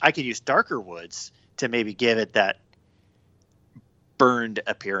use darker woods to maybe give it that burned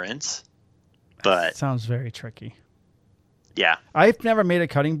appearance, but sounds very tricky. Yeah. I've never made a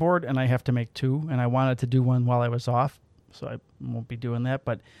cutting board, and I have to make 2, and I wanted to do one while I was off, so I won't be doing that.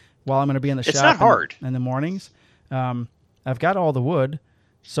 But while I'm going to be in the shop, it's not hard in the mornings, I've got all the wood,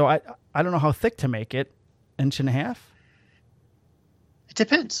 so I don't know how thick to make it. 1.5 inches? It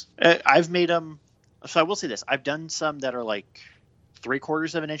depends. I've made them. So I will say this: I've done some that are like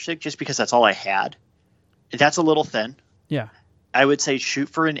 3/4 of an inch thick, just because that's all I had. That's a little thin. Yeah. I would say shoot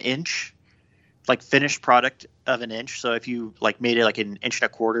for an inch, like finished product of an inch. So if you like made it like an inch and a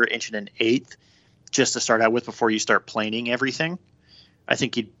quarter, inch and an eighth, just to start out with before you start planing everything, I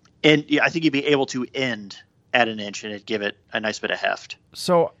think you'd be able to end at an inch and it'd give it a nice bit of heft.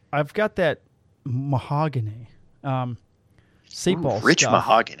 So I've got that mahogany, sepal rich stuff.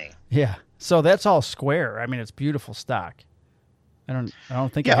 Mahogany. Yeah. So that's all square. I mean, it's beautiful stock. I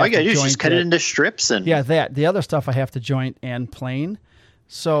don't think. Yeah, all you gotta do is joint just cut it into strips and. Yeah, the other stuff I have to joint and plane.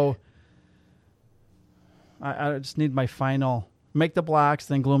 So I just need my final. Make the blocks,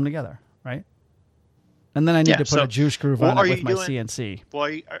 then glue them together, right? And then I need to put a juice groove on it with my CNC.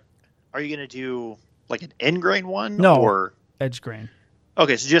 Well, are you gonna do like an end grain one? No, or edge grain.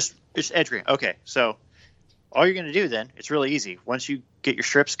 Okay, so just edge grain. Okay, so all you're gonna do then, it's really easy. Once you get your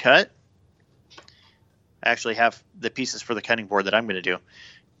strips cut, I actually have the pieces for the cutting board that I'm going to do.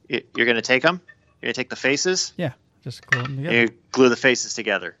 You're going to take them. You're going to take the faces. Yeah, just glue them together. And you glue the faces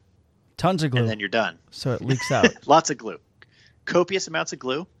together. Tons of glue. And then you're done. So it leaks out. Lots of glue. Copious amounts of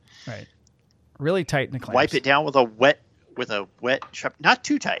glue. Right. Really tight in the clamps. Wipe it down with a wet sharp. Not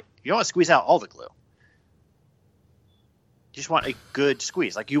too tight. You don't want to squeeze out all the glue. You just want a good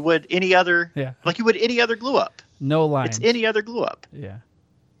squeeze, like you would any other. Yeah. Like you would any other glue up. No lines. It's any other glue up. Yeah.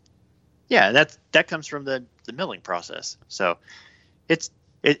 Yeah, that comes from the milling process. So it's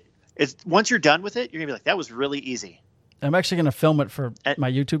once you're done with it, you're gonna be like, that was really easy. I'm actually gonna film it for my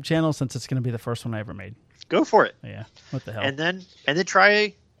YouTube channel since it's gonna be the first one I ever made. Go for it. Yeah. What the hell? And then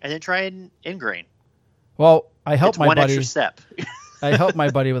try an end grain. Well, I helped my one buddy. Extra step. I helped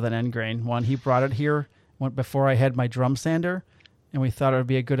my buddy with an end grain one. He brought it here before I had my drum sander, and we thought it would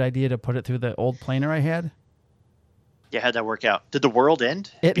be a good idea to put it through the old planer I had. Yeah, how'd that work out? Did the world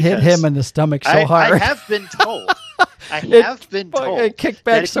end? It hit him in the stomach so hard. I have been told. It kicked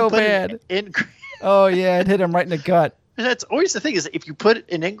back so bad. Oh, yeah, it hit him right in the gut. That's always the thing, is if you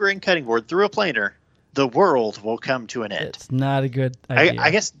put an end grain cutting board through a planer, the world will come to an end. It's not a good idea.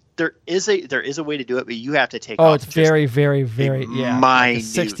 I guess there is a way to do it, but you have to take off. It's very, very, very, minute like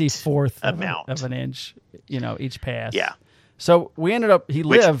 64th amount of an inch, each pass. Yeah. So we ended up, he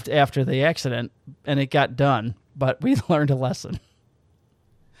lived after the accident, and it got done, but we learned a lesson.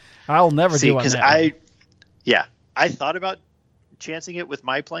 I'll never do on that. I thought about chancing it with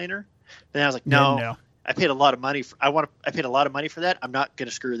my planer, then I was like, no. I paid a lot of money. I paid a lot of money for that. I'm not going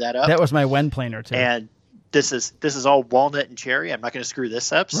to screw that up. That was my Wen planer too. And this is all walnut and cherry. I'm not going to screw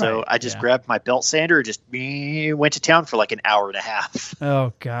this up. So I just grabbed my belt sander and just went to town for like an hour and a half.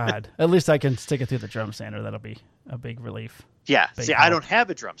 Oh God! At least I can stick it through the drum sander. That'll be a big relief. Yeah. See, I don't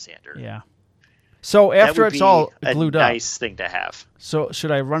have a drum sander. Yeah. So after it's all glued up, nice thing to have. So should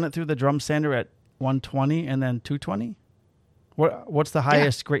I run it through the drum sander at 120 and then 220? What's the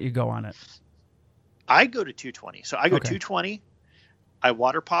highest grit you go on it? I go to 220. So I go 220. I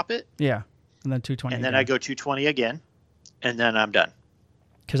water pop it. Yeah, and then 220. And then I go 220 again, and then I'm done.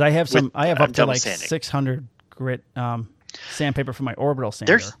 Because I have up to like 600 grit sandpaper for my orbital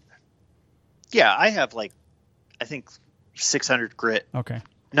sander. I have like, I think 600 grit. Okay.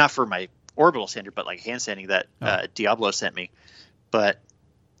 Not for my orbital sander, but like hand sanding that Diablo sent me. But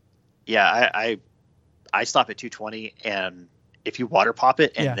yeah, I stop at 220, and if you water pop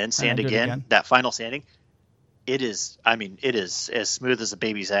it and then sand again, that final sanding, it is as smooth as a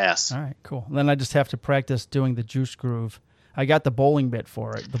baby's ass. All right, cool. Then I just have to practice doing the juice groove. I got the bowling bit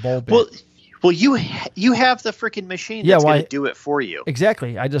for it, the bowl bit. Well, you have the freaking machine that's going to do it for you.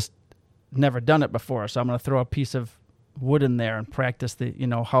 Exactly. I just never done it before, so I'm going to throw a piece of wood in there and practice the,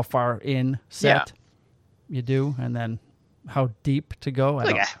 how far in set you do, and then how deep to go.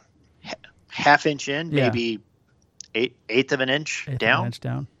 Like a half inch in, maybe eighth of an inch down.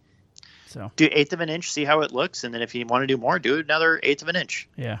 So do eighth of an inch, see how it looks, and then if you want to do more, do another eighth of an inch.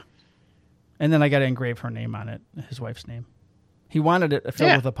 Yeah. And then I got to engrave her name on it, his wife's name. He wanted it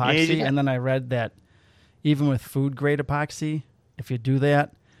filled with epoxy, and then I read that even with food grade epoxy, if you do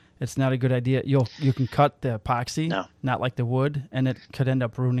that, it's not a good idea. You can cut the epoxy, not like the wood, and it could end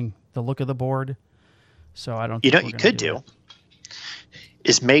up ruining the look of the board. So I don't. You know what you could do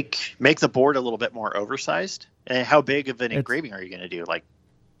is make the board a little bit more oversized. And how big of an engraving are you going to do? Like,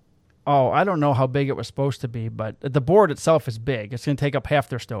 I don't know how big it was supposed to be, but the board itself is big. It's going to take up half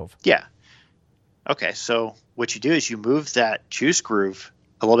their stove. Yeah. Okay, so what you do is you move that juice groove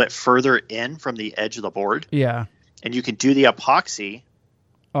a little bit further in from the edge of the board. Yeah. And you can do the epoxy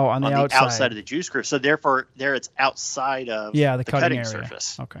on the outside of the juice groove. So therefore, it's outside of the cutting area.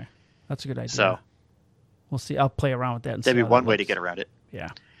 Surface. Okay, that's a good idea. So we'll see. I'll play around with that. And that'd be one way to get around it. Yeah.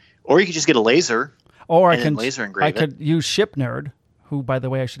 Or you could just get a laser. Or laser engrave I could use ShipNerd, who, by the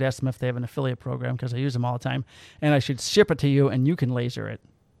way, I should ask them if they have an affiliate program because I use them all the time, and I should ship it to you and you can laser it.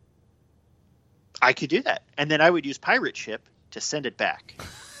 I could do that. And then I would use Pirate Ship to send it back.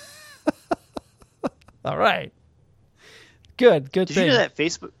 All right. Good Did thing. you know that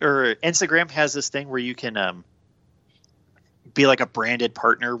Facebook or Instagram has this thing where you can be like a branded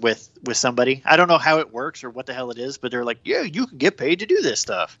partner with somebody? I don't know how it works or what the hell it is, but they're like, yeah, you can get paid to do this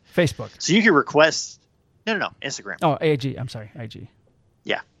stuff. Facebook. So you can request. No, Instagram. Oh, IG. I'm sorry, IG.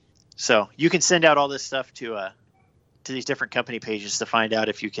 Yeah. So you can send out all this stuff to these different company pages to find out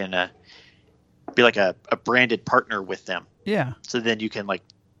if you can be like a branded partner with them. Yeah. So then you can like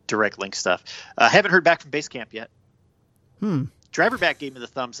direct link stuff. Haven't heard back from Basecamp yet. Driverback gave me the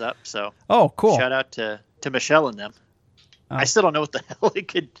thumbs up. So cool. Shout out to Michelle and them. I still don't know what the hell it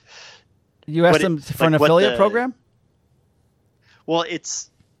could. You asked them for an affiliate program? Well, it's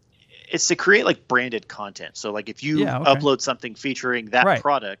to create like branded content. So like if you upload something featuring that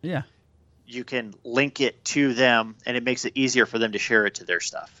product, you can link it to them, and it makes it easier for them to share it to their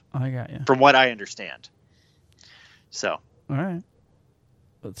stuff. I got you. From what I understand. So. All right.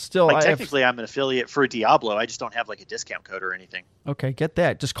 But still, like technically, I'm an affiliate for Diablo. I just don't have like a discount code or anything. Okay, get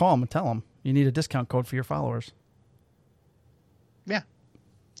that. Just call them and tell them you need a discount code for your followers. Yeah,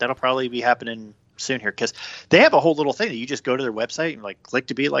 that'll probably be happening soon here because they have a whole little thing that you just go to their website and like click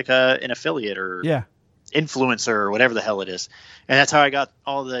to be like an affiliate or influencer or whatever the hell it is. And that's how I got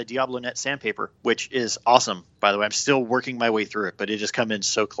all the DiabloNet sandpaper, which is awesome, by the way. I'm still working my way through it, but it just come in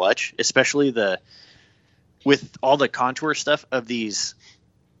so clutch, especially with all the contour stuff of these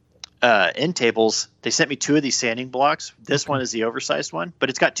end tables. They sent me 2 of these sanding blocks. This one is the oversized one, but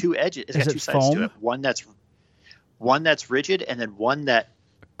it's got 2 edges. It's got 2 sides to it. One that's rigid, and then one that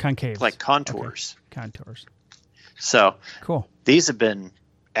concave, like contours. Okay. Contours. So cool. These have been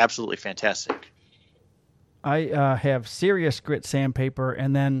absolutely fantastic. I have Serious Grit sandpaper,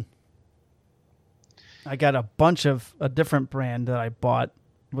 and then I got a bunch of a different brand that I bought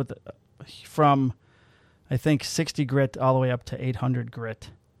from I think 60 grit all the way up to 800 grit.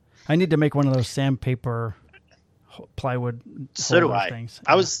 I need to make one of those sandpaper plywood. So do I. Things.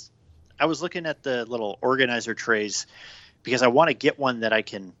 I was looking at the little organizer trays because I want to get one that I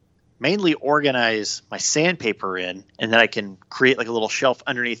can mainly organize my sandpaper in, and then I can create like a little shelf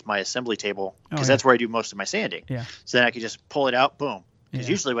underneath my assembly table because that's where I do most of my sanding. Yeah. So then I can just pull it out, boom. Because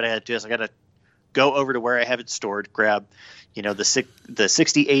usually what I had to do is I got to go over to where I have it stored, grab, the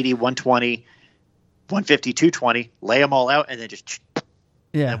 60, 80, 120, 150, 220, lay them all out, and then just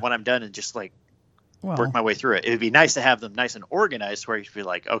and when I'm done, and just like work my way through it. It would be nice to have them nice and organized where you feel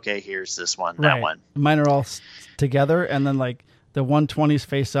like, okay, here's this one, that one. Mine are all together, and then like the 120s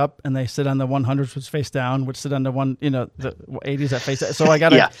face up, and they sit on the 100s, which face down, which sit on the the 80s that face up. So I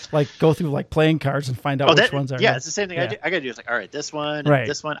gotta like go through like playing cards and find out which ones are. Yeah, it's the same thing. I gotta do. It's like, all right, this one, and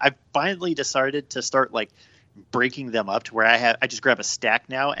this one. I've finally decided to start like breaking them up to where I just grab a stack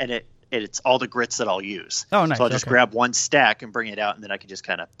now, and it's all the grits that I'll use. Oh, nice. So I'll just grab one stack and bring it out, and then I can just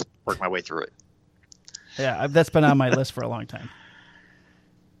kind of work my way through it. Yeah, that's been on my list for a long time.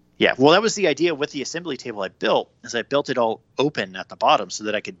 Yeah, well, that was the idea with the assembly table I built, is I built it all open at the bottom so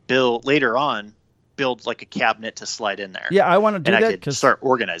that I could build like a cabinet to slide in there. Yeah, I want to do that. And I could start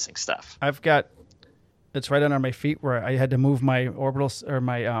organizing stuff. It's right under my feet where I had to move my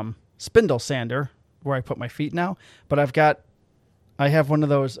my spindle sander where I put my feet now. But I have one of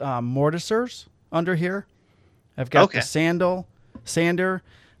those mortisers under here. I've got the sander.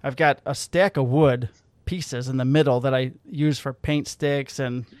 I've got a stack of wood pieces in the middle that I use for paint sticks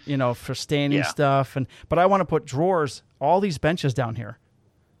and for staining stuff. But I want to put drawers. All these benches down here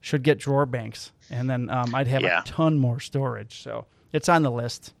should get drawer banks, and then I'd have a ton more storage. So it's on the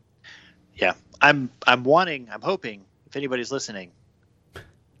list. Yeah, I'm hoping if anybody's listening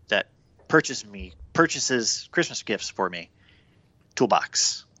that purchases Christmas gifts for me,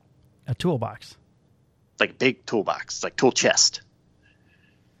 toolbox. A toolbox. Like a big toolbox, like tool chest.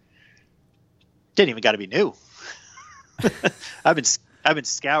 Didn't even got to be new. I've been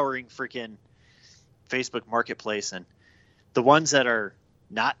scouring freaking Facebook Marketplace, and the ones that are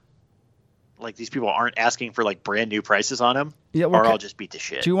not like these people aren't asking for like brand new prices on them, or I'll just beat the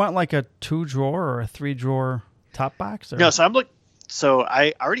shit. Do you want like a 2-drawer or a 3-drawer top box? Or? No, so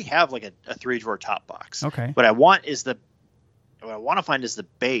I already have like a 3-drawer top box. Okay. What I want to find is the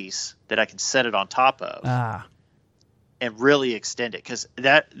base that I can set it on top of. And really extend it, because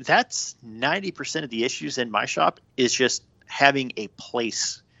that's 90% of the issues in my shop is just having a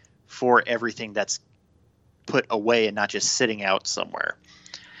place for everything that's put away and not just sitting out somewhere.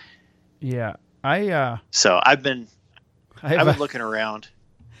 Yeah, So I've been looking around.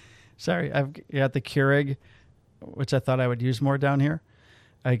 Sorry, I've got the Keurig which I thought I would use more down here.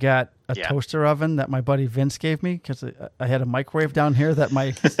 I got a toaster oven that my buddy Vince gave me because I had a microwave down here that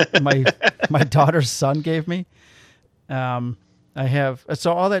my daughter's son gave me. I have a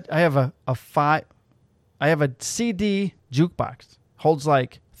CD jukebox, holds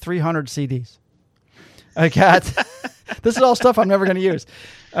like 300 CDs. I got this is all stuff I'm never going to use.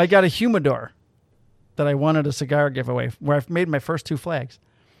 I got a humidor that I wanted a cigar giveaway where I've made my first 2 flags.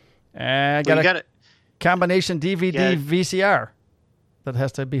 And I got a combination DVD VCR that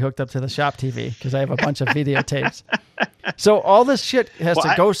has to be hooked up to the shop TV because I have a bunch of videotapes. So all this shit has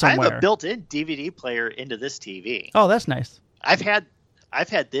to go somewhere. I have a built-in DVD player into this TV. Oh, that's nice. I've had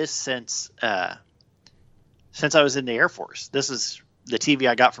this since I was in the Air Force. This is the TV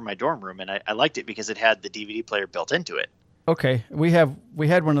I got from my dorm room, and I liked it because it had the DVD player built into it. Okay, we had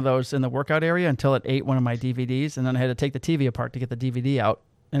one of those in the workout area until it ate one of my DVDs, and then I had to take the TV apart to get the DVD out,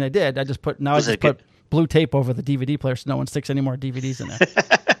 and I did. I just put blue tape over the DVD player so no one sticks any more DVDs in there.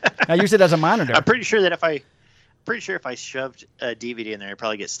 I use it as a monitor. I'm pretty sure if I shoved a DVD in there, I'd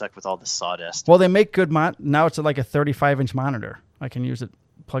probably get stuck with all the sawdust. Well, they make good now it's like a 35-inch monitor. I can use it,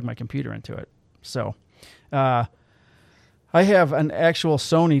 plug my computer into it. So, I have an actual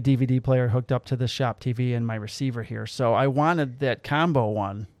Sony DVD player hooked up to the shop TV and my receiver here. So I wanted that combo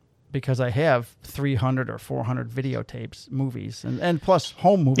one because I have 300 or 400 videotapes, movies, and plus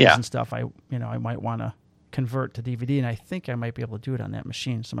home movies and stuff. I might want to convert to DVD, and I think I might be able to do it on that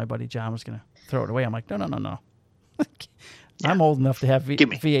machine. So my buddy John was going to throw it away. I'm like, no. I'm old enough to have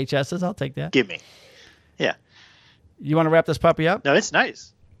VHSs. I'll take that. Give me. Yeah. You want to wrap this puppy up? No, it's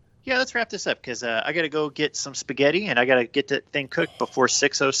nice. Yeah, let's wrap this up because I got to go get some spaghetti and I got to get that thing cooked before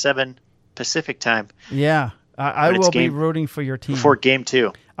 6:07 Pacific time. Yeah, I will be rooting for your team. Before game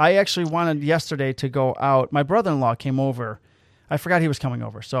 2. I actually wanted yesterday to go out. My brother-in-law came over. I forgot he was coming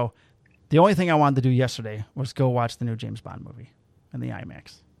over. So the only thing I wanted to do yesterday was go watch the new James Bond movie in the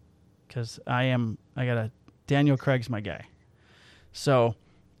IMAX because Daniel Craig's my guy. So,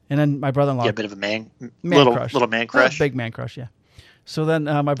 and then my brother-in-law. Yeah, a bit of a little man crush. Big man crush, yeah. So then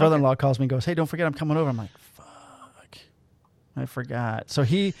my brother-in-law calls me and goes, "Hey, don't forget I'm coming over." I'm like, "Fuck, I forgot." So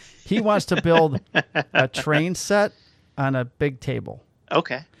he wants to build a train set on a big table.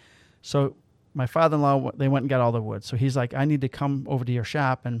 Okay. So my father-in-law, they went and got all the wood. So he's like, "I need to come over to your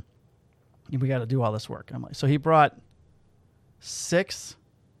shop and we got to do all this work." I'm like, so he brought 6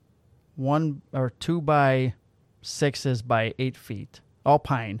 1 or 2 by 6s by 8 feet, all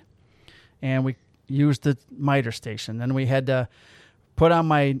pine, and we used the miter station. Then we had to put on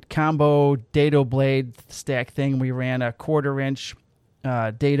my combo dado blade stack thing. We ran a 1/4 inch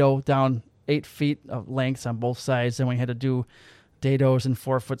dado down 8 feet of lengths on both sides. Then we had to do dados in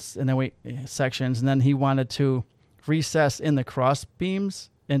 4 foot and then sections. And then he wanted to recess in the cross beams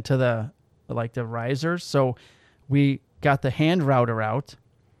into the risers. So we got the hand router out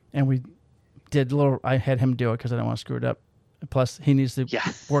and we did I had him do it because I don't want to screw it up. Plus, he needs to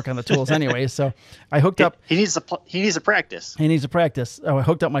work on the tools anyway. So I hooked up. He needs to practice. He needs to practice. Oh, I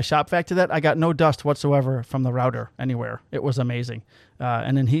hooked up my shop vac to that. I got no dust whatsoever from the router anywhere. It was amazing.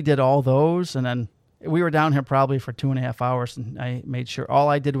 And then he did all those. And then we were down here probably for 2.5 hours. And I made sure all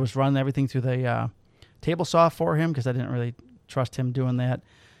I did was run everything through the table saw for him because I didn't really trust him doing that.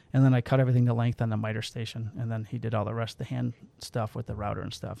 And then I cut everything to length on the miter station. And then he did all the rest of the hand stuff with the router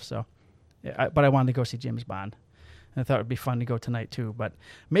and stuff. So, but I wanted to go see James Bond. And I thought it would be fun to go tonight, too. But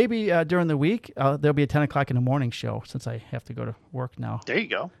maybe during the week, there'll be a 10 o'clock in the morning show since I have to go to work now. There you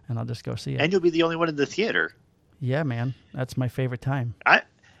go. And I'll just go see it. And you'll be the only one in the theater. Yeah, man. That's my favorite time.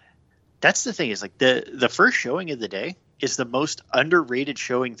 That's the thing is like the first showing of the day is the most underrated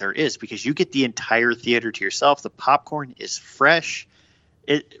showing there is because you get the entire theater to yourself. The popcorn is fresh.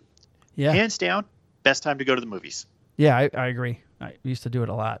 Hands down, best time to go to the movies. Yeah, I agree. I used to do it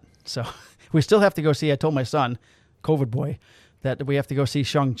a lot. So we still have to go see. I told my son, COVID boy, that we have to go see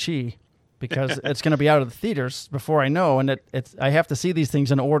Shang-Chi because it's going to be out of the theaters before I know. And I have to see these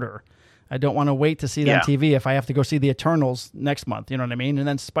things in order. I don't want to wait to see it on TV if I have to go see the Eternals next month. You know what I mean? And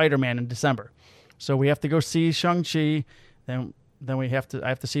then Spider-Man in December. So we have to go see Shang-Chi. Then I have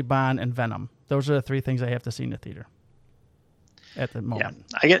to see Bond and Venom. Those are the 3 things I have to see in the theater at the moment.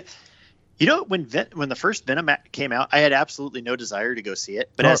 Yeah, I get it. You know, when the first Venom came out, I had absolutely no desire to go see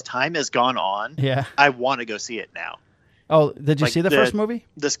it. But as time has gone on, I want to go see it now. Oh, did you see the first movie?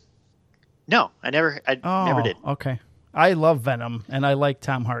 No, I never did. Okay. I love Venom, and I like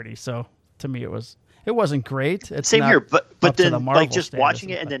Tom Hardy. So to me, it wasn't great. It's same here, but then like just status, watching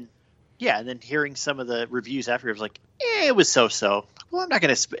it and then hearing some of the reviews after, it was like, it was so. Well, I'm not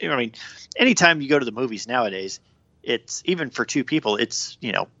going to. I mean, anytime you go to the movies nowadays, it's even for 2 people, it's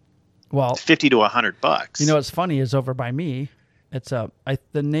Well, $50 to $100. You know what's funny is over by me, it's the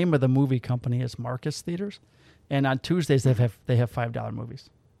name of the movie company is Marcus Theaters, and on Tuesdays they have $5 movies.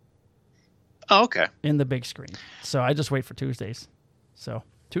 Oh, okay. In the big screen. So I just wait for Tuesdays. So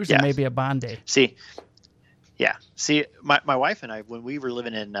Tuesday may be a Bond day. See, my wife and I, when we were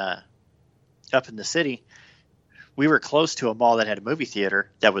living in up in the city, we were close to a mall that had a movie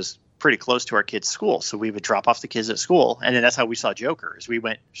theater that was pretty close to our kids' school. So we would drop off the kids at school, and then that's how we saw Joker. Is we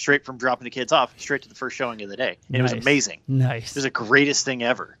went straight from dropping the kids off straight to the first showing of the day. And It was amazing. Nice. It was the greatest thing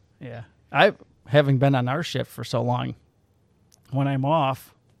ever. Yeah. Having been on our shift for so long, when I'm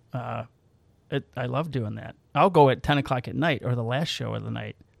off, I love doing that. I'll go at 10 o'clock at night or the last show of the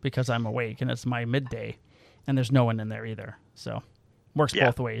night because I'm awake and it's my midday and there's no one in there either. So works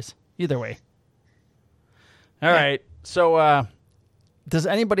both ways. Either way. All right. So does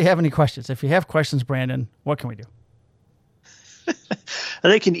anybody have any questions? If you have questions, Brandon, what can we do?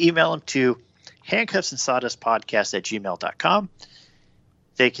 They can email them to handcuffsandsawdustpodcast@gmail.com.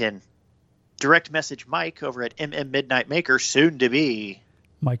 They can direct message Mike over at Midnight Maker, soon to be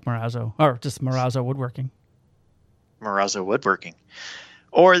Mike Marazzo, or just Marazzo Woodworking. Marazzo Woodworking.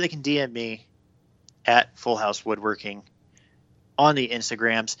 Or they can DM me at Full House Woodworking on the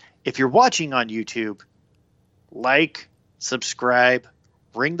Instagrams. If you're watching on YouTube, like, subscribe,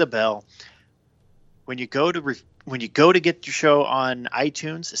 ring the bell. When you go to get your show on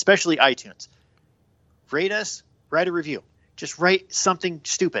iTunes, especially iTunes, rate us, write a review. Just write something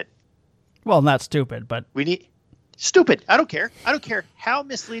stupid. Well, not stupid, but we need stupid. I don't care. I don't care how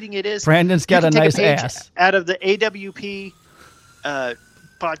misleading it is. Brandon's got a nice ass out of the AWP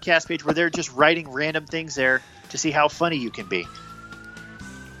podcast page where they're just writing random things there to see how funny you can be.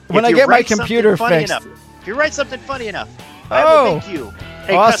 When I get my computer fixed, if you write something funny enough, I will make you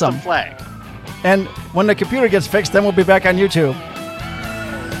a custom flag. And when the computer gets fixed, then we'll be back on YouTube.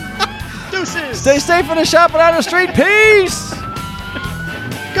 Deuces. Stay safe in the shop and on the street. Peace.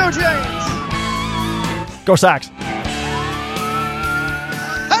 Go Giants. Go Sox.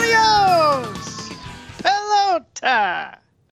 Adios. Pelota.